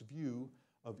nuanced view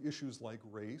of issues like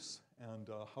race and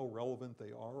how relevant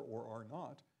they are or are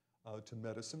not to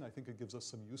medicine. I think it gives us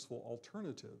some useful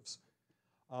alternatives.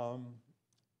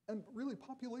 And really,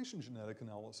 population genetic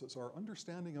analysis, our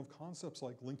understanding of concepts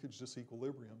like linkage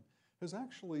disequilibrium, has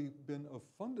actually been of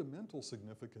fundamental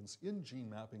significance in gene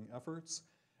mapping efforts.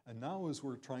 And now as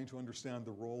we're trying to understand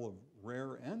the role of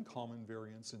rare and common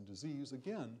variants in disease,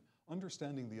 again,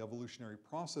 understanding the evolutionary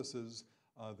processes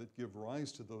that give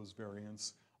rise to those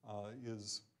variants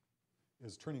is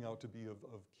turning out to be of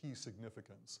key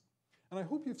significance. And I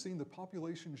hope you've seen that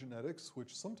population genetics,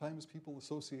 which sometimes people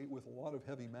associate with a lot of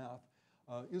heavy math,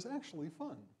 is actually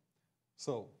fun.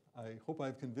 So I hope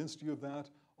I've convinced you of that.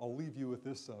 I'll leave you with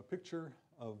this picture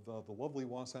of the lovely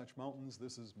Wasatch Mountains.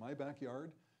 This is my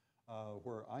backyard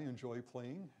where I enjoy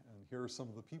playing. And here are some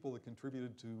of the people that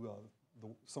contributed to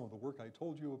some of the work I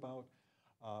told you about.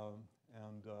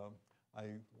 I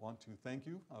want to thank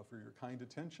you for your kind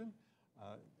attention.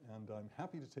 And I'm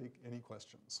happy to take any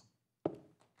questions.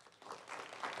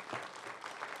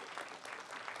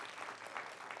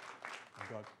 I've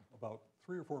got about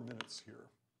 3 or 4 minutes here.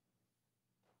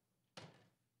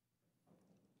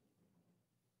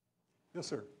 Yes,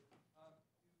 sir.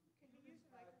 Can you use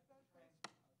the microphone, please?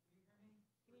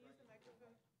 Can you use the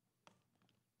microphone?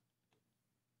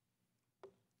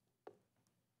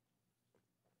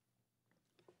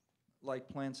 Like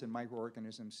plants and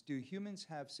microorganisms, do humans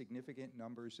have significant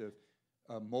numbers of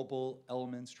mobile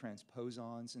elements,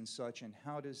 transposons, and such, and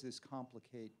how does this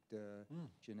complicate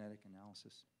genetic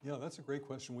analysis? Yeah, that's a great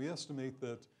question. We estimate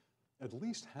that at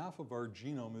least half of our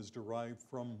genome is derived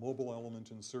from mobile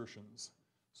element insertions.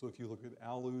 So if you look at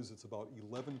alus, it's about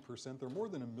 11%. There are more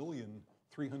than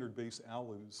 1,300,000 base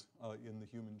alus in the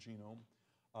human genome,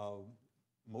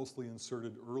 mostly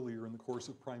inserted earlier in the course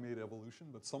of primate evolution,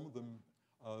 but some of them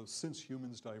since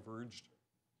humans diverged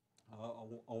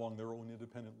along their own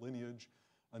independent lineage.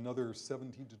 Another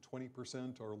 17 to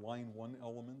 20% are line 1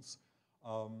 elements.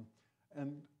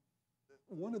 And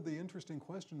one of the interesting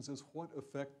questions is what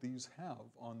effect these have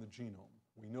on the genome.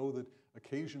 We know that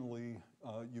occasionally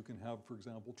you can have, for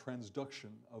example,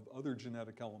 transduction of other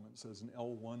genetic elements as an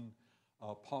L1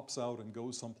 pops out and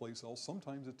goes someplace else.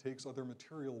 Sometimes it takes other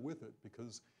material with it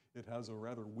because it has a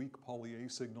rather weak poly-A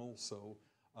signal, so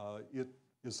it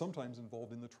is sometimes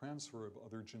involved in the transfer of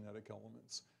other genetic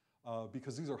elements.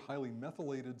 Because these are highly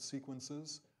methylated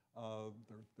sequences,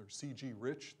 they're CG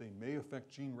rich, they may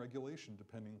affect gene regulation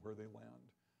depending where they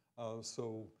land.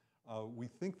 So we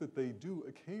think that they do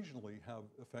occasionally have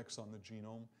effects on the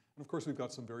genome. And of course, we've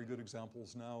got some very good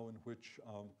examples now in which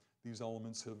these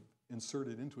elements have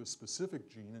inserted into a specific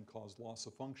gene and caused loss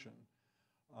of function.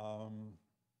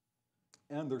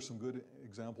 And there's some good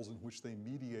examples in which they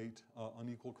mediate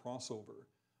unequal crossover.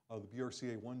 The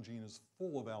BRCA1 gene is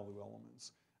full of ALU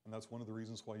elements. And that's one of the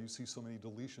reasons why you see so many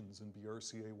deletions in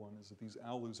BRCA1 is that these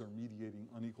ALUs are mediating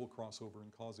unequal crossover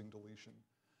and causing deletion.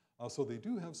 So they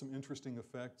do have some interesting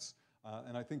effects.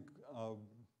 And I think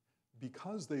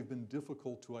because they've been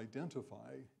difficult to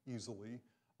identify easily,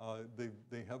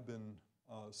 they have been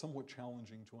somewhat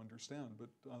challenging to understand. But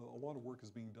a lot of work is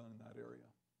being done in that area.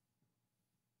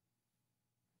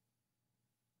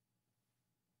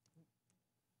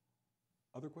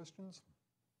 Other questions?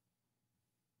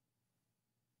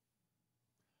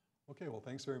 Okay, well,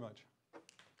 thanks very much.